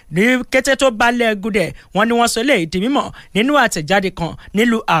wípé ní kété tó balẹ̀ gudẹ̀ wọ́n ní wọ́n sọ eléyìí di mímọ̀ nínú àtẹ̀jáde kan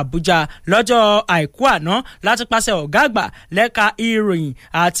nílùú Àbújá lọ́jọ́ àìkú àná láti pàṣẹ ọ̀gá àgbà lẹ́ka ìròyìn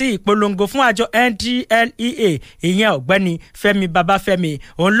àti ìpolongo fún àjọ NDLEA ìyẹn ọ̀gbẹ́ni Fẹ́mi Babáfẹ́mi.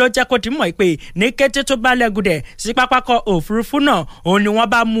 Òun ló jẹ́ kó di mọ̀ pé ní kété tó balẹ̀ gudẹ̀ sí pápákọ̀ òfurufú náà òun ni wọ́n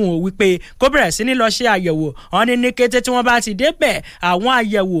bá mú o wípé kó bẹ̀rẹ̀ sí ní lọ ṣe àyẹ̀wò. Wọ́n ní kété tí wọ́n bá ti débẹ̀ àwọn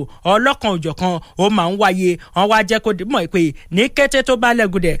àyẹ̀wò ọlọ́kan òjọ̀kan ó máa ń wáyé. Wọ́n wá jẹ́ kó di mọ̀ pé ní kété tó balẹ̀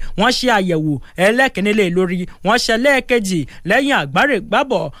gudẹ̀ wọ́n ṣe àyẹ̀wò ẹlẹ́kìnní lé lórí wọ́n ṣe lẹ́ẹ̀kejì lẹ́yìn àgbáre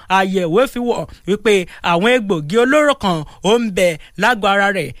gbábọ̀ àyẹ̀wò fi wọ̀ wípé àwọn egbògi olóró kan ó ń bẹ lágọ̀ ara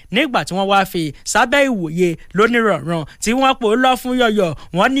rẹ̀ nígbà tí wọ́n wá fi sábẹ́ ìwòye lónírọ̀rùn tí wọ́n pò lọ fún yọ̀yọ̀.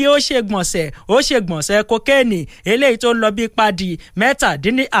 Wọ́n ní ó ṣe gbọ̀nsẹ̀ kokéènì eléyìí tó ń lọ bí pàdí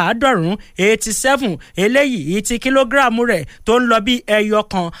 17 87 eléyìí ti kílógíráàmù rẹ̀ tó ń lọ bí ẹyọ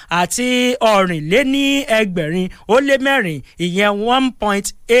kan àti ọ̀rìnléníẹgbẹ̀rin ó lé mẹ́rin ìyẹn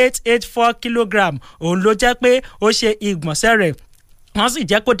 1.884 kilogram. Òun ló jẹ́ pé ó ṣe ìgbọ̀nsẹ̀ rẹ̀. Wọ́n sì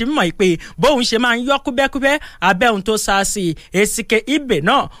jẹ́ kó di mímọ̀ pé bóun ṣe máa ń yọ́ kúbẹ́kúbẹ́ abẹ́ òun tó sá sí Esike Ibe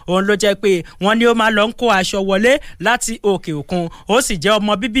náà òun ló jẹ́ pé wọ́n ní ó máa lọ ń kó aṣọ wọlé láti òkè òkun. Ó sì jẹ́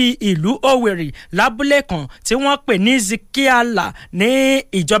ọmọ bíbí ìlú Òwèrì lábúlé kan tí wọ́n pè ní Zikiala ní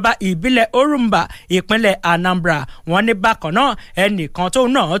ìjọba ìbílẹ̀ Orumba ìpínlẹ̀ Anambra. Wọ́n ní bákan náà ẹnìkan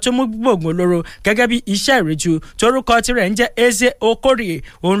tóun náà tó mú gbòǹgbò olóró gẹ́gẹ́ bí iṣẹ́ ìrìjú torúkọ tirẹ̀ ń jẹ́ Eze Okorie.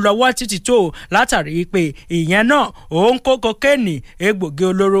 Òun lọ́wọ́ títí tó látàrí pé ìyẹn náà òun kó kokéènì egbògi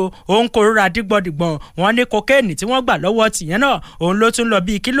olóró òun kórira dígbọ̀dìgbọ̀n. Wọ́n ní kokéènì tí wọ́n gbà lọ́wọ́ tìyẹn náà òun ló tún lọ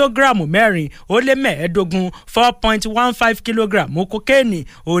bíi kílógíráàmù 4 ó lé 15 4.15 kílógíráàmù kokéènì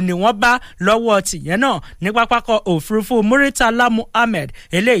òun ni wọ́n bá lọ́wọ́ tìyẹn náà ní pápákọ̀ òfurufú Muritala Muhammed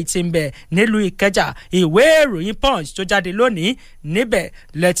eléyìí tí ń bẹ nílùú Ìkẹjà. Ìwé ìròyìn Punch tó jáde lónìí níbẹ̀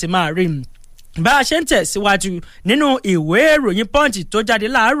lẹ́tì máa rí bá a ṣe ń tẹ̀síwájú nínú ìwé ìròyìn Punch tó jáde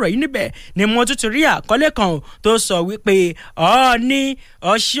láàárọ̀ yìí níbẹ̀ ni mo tún ti rí àkọlé kan tó sọ wípé Ọọ̀ni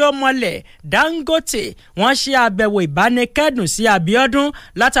Ọ̀ṣọ́mọlẹ̀ Dangote wọ́n ṣe àbẹ̀wò ìbánikẹ́dùn sí Abíọ́dún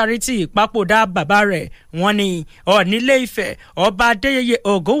látàrí tí ìpapòdà bàbá rẹ̀. Wọ́n ní Ọọ̀ni Ilé-Ifẹ̀ Ọba Adéyẹyẹ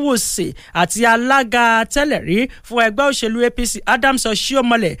Ògúnwùsì àti alága tẹ́lẹ̀ rí fún ẹgbẹ́ òṣèlú APC Adams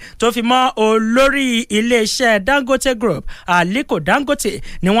Ọ̀ṣọ́mọlẹ̀ tó fi mọ́ olórí iléeṣẹ́ Dangote Group Aliko Dangote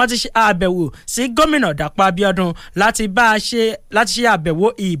ni wọ́n ti ṣe àbẹ̀wò sí gómìnà Dàpọ̀ Abíọ́dún láti ṣe àbẹ̀wò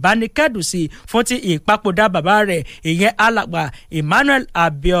ìbánikẹ́dùn sí fún ti ìpapòdà bàbá rẹ̀ ìyẹn alàgbà Emmanuel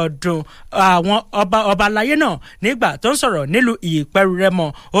Abíọ́dún. Àwọn ọba aláyé náà nígbà tó ń sọ̀rọ̀ nílùú Ìpẹ́rù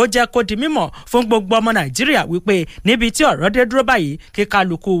Rẹ́mọ ó jẹ́ kó di mímọ̀ fún gbogbo ọmọ Nàìjíríà wípé níbi tí ọ̀rọ̀ dé dúró báyìí kí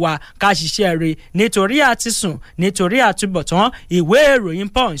kálukú wa ká ṣiṣẹ́ rẹ̀ nítorí àti sùn nítorí àtúbọ̀tán. Ìwé ìròyìn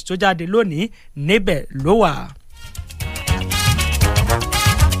Punch tó jáde lónìí níbẹ̀ ló wà.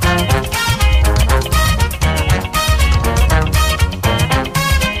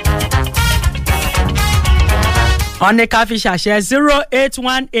 wọ́n ní ká fi ṣàṣẹ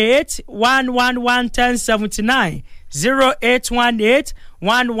 0818-111-1079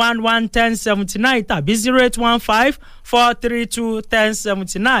 0818-111-1079 tàbí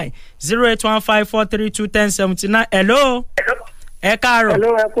 0815-432-1079 0815-432-1079. Hello. Ẹ káàárọ̀. Hello,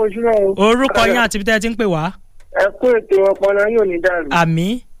 ẹ kú ojúmọ́ o. Orúkọ yín àti ibi tẹ́ ẹ ti ń pè wá. Ẹ kú ètò ọpọlọ yóò ní dàrú.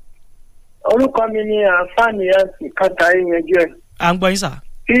 Àmín. Orúkọ mi ni àǹfààní ẹ̀sìn kàtà ìyẹnjú ẹ̀. À ń gbọ́ yín sà.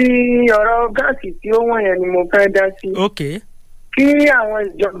 Tí ọ̀rọ̀ gáàsì tí ó wọ̀n yẹn ni mo fẹ́ dá sí. Ok. Kí àwọn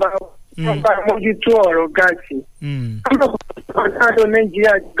ìjọba bá mójútó ọ̀rọ̀ gáàsì. Ọ̀dọ́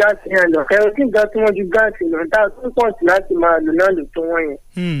Nàìjíríà ju gáàsì yẹn lọ. Kẹ́rọ tí nǹkan tí wọ́n ju gáàsì lọ dáa tó pọ̀ sí láti máa lò náà lò tó wọ́n yẹn.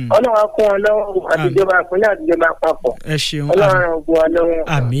 Ọlọ́run á kún wọn lọ́wọ́ àtijọba àpínlẹ̀ àtijọba àpapọ̀. Ẹ ṣeun. Ọlọ́run á gbọ́ wa lọ́wọ́.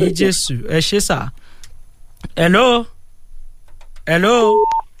 Àmín Jésù. Ẹ ṣé sà. Hello.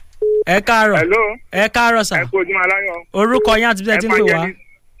 Ẹ káàárọ̀. Ẹ káàárọ̀ sà. Ẹ kú ojúmọ́ aláyọ̀. Orúkọ yín àti ibi tẹ́ ẹ ti ń pè wá.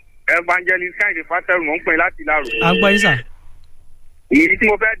 Evangelist Kẹ́hìndé Fátẹ́rù mò ń pè láti Ìlárò. À ń gbọ́ yín sà. Èyí tí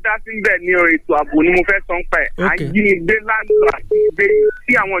mo fẹ́ dá síbẹ̀ ní ètò ààbò ni mo fẹ́ sọ ń pẹ̀. Àjínigbé láńlọ àti ìgbé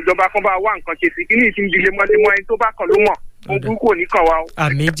tí àwọn ìjọba kan bá wá nǹkan ṣe sí kí ní ìsìn di lemọ́lemọ́ ẹni tó bá kàn ló mọ̀. Mo burúkú ò ní kàn wá o.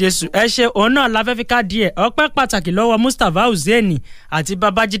 Àmín Jésù. Ẹ ṣe òun náà láfẹ́ fi ká díẹ̀ ọpẹ́ pàtàkì lọ́wọ́ Mustapha Uzeni àti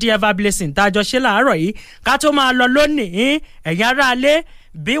Babájídé Ever Blessing tá a jọ ṣe láàárọ̀ yìí ká tó máa lọ lónìí ẹ̀yin aráalé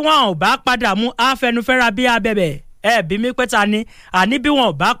bí wọn ò bá padà mú àfẹnufẹ́ra bí abẹ́bẹ́ bí mi pé ta ni àní bí wọn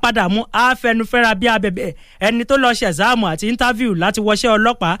ò bá padà mú àfẹnufẹ́ra bí abẹ́bẹ́ ẹni tó lọ ṣe ẹ̀sáàmù àti íńtávíù láti wọṣẹ́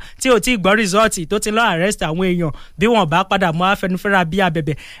ọlọ́pàá tí ò tí ì gbọ́ rìsọ́ọ̀tì tó ti lọ àrẹ́sì àwọn èèyàn bí wọn ò bá padà mú àfẹnufẹ́ra bí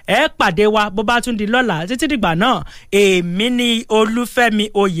abẹ́bẹ́ pàdé wa bó bá tún di lọ́la títí dìgbà náà èmi ni Olúfẹ́mi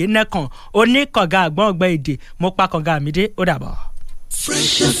Oyènẹ́kan oníkànga àgbọ̀n ọ̀gbẹ́ èdè mo pa kànga mi dé ó dàbọ̀.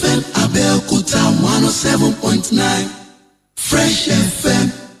 Fresh FM Abẹ́òkúta 107.9. Fresh FM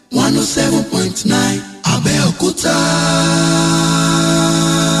 107.9 Abẹ́òkúta.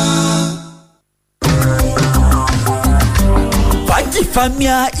 fàájì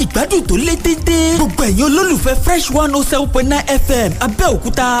famia ìgbádùn tó lé téńté gbogbo ẹ̀yin olólùfẹ́ fresh 107.9 fm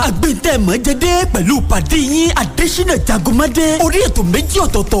abẹ́òkúta àgbẹ̀ntẹ̀mọ́ jẹ́dẹ́ pẹ̀lú pàdé yín adésínà jagunmọ́dé orí ètò méjì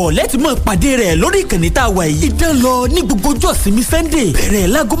ọ̀tọ̀ọ̀tọ̀ lẹ́tì mọ́ pàdé rẹ̀ lórí ìkànnì tá a wà yìí idán lọ ní gbogbo ọjọ́ ìsinmi sunday bẹ̀rẹ̀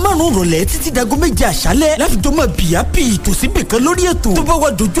láago 5 rọ̀lẹ́ títí dago 7 àṣálẹ́ láfijọ́ mọ́ bíyàpì tòsíbìkan lórí ètò tó bá wà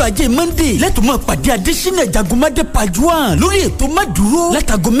dojú ajé monday lẹ́tì mọ́ pàdé adésínà jagunmọ́dé pajuwan lórí ètò má dúró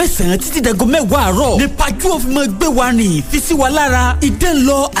látago 9 títí dago 10 àárọ̀ ní pajuwan fi mọ́ gbé wa rìn fi sí wa lára idán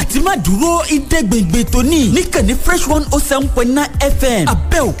lọ àti má dúró ìdẹ́gbẹ̀gbẹ̀ tóní níkànnì fresh 107.9 fm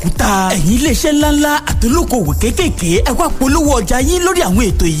abẹ́òkúta ẹ̀yin iléeṣẹ́ ńláńlá àtolókòwò kéékèèké ẹ wá polówó ọjà yín lórí àwọn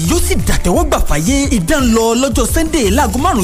ètò yìí yóò sì dàtẹ́wọ́gbà fàyè idán lọ lọ́jọ́ sunday láago 5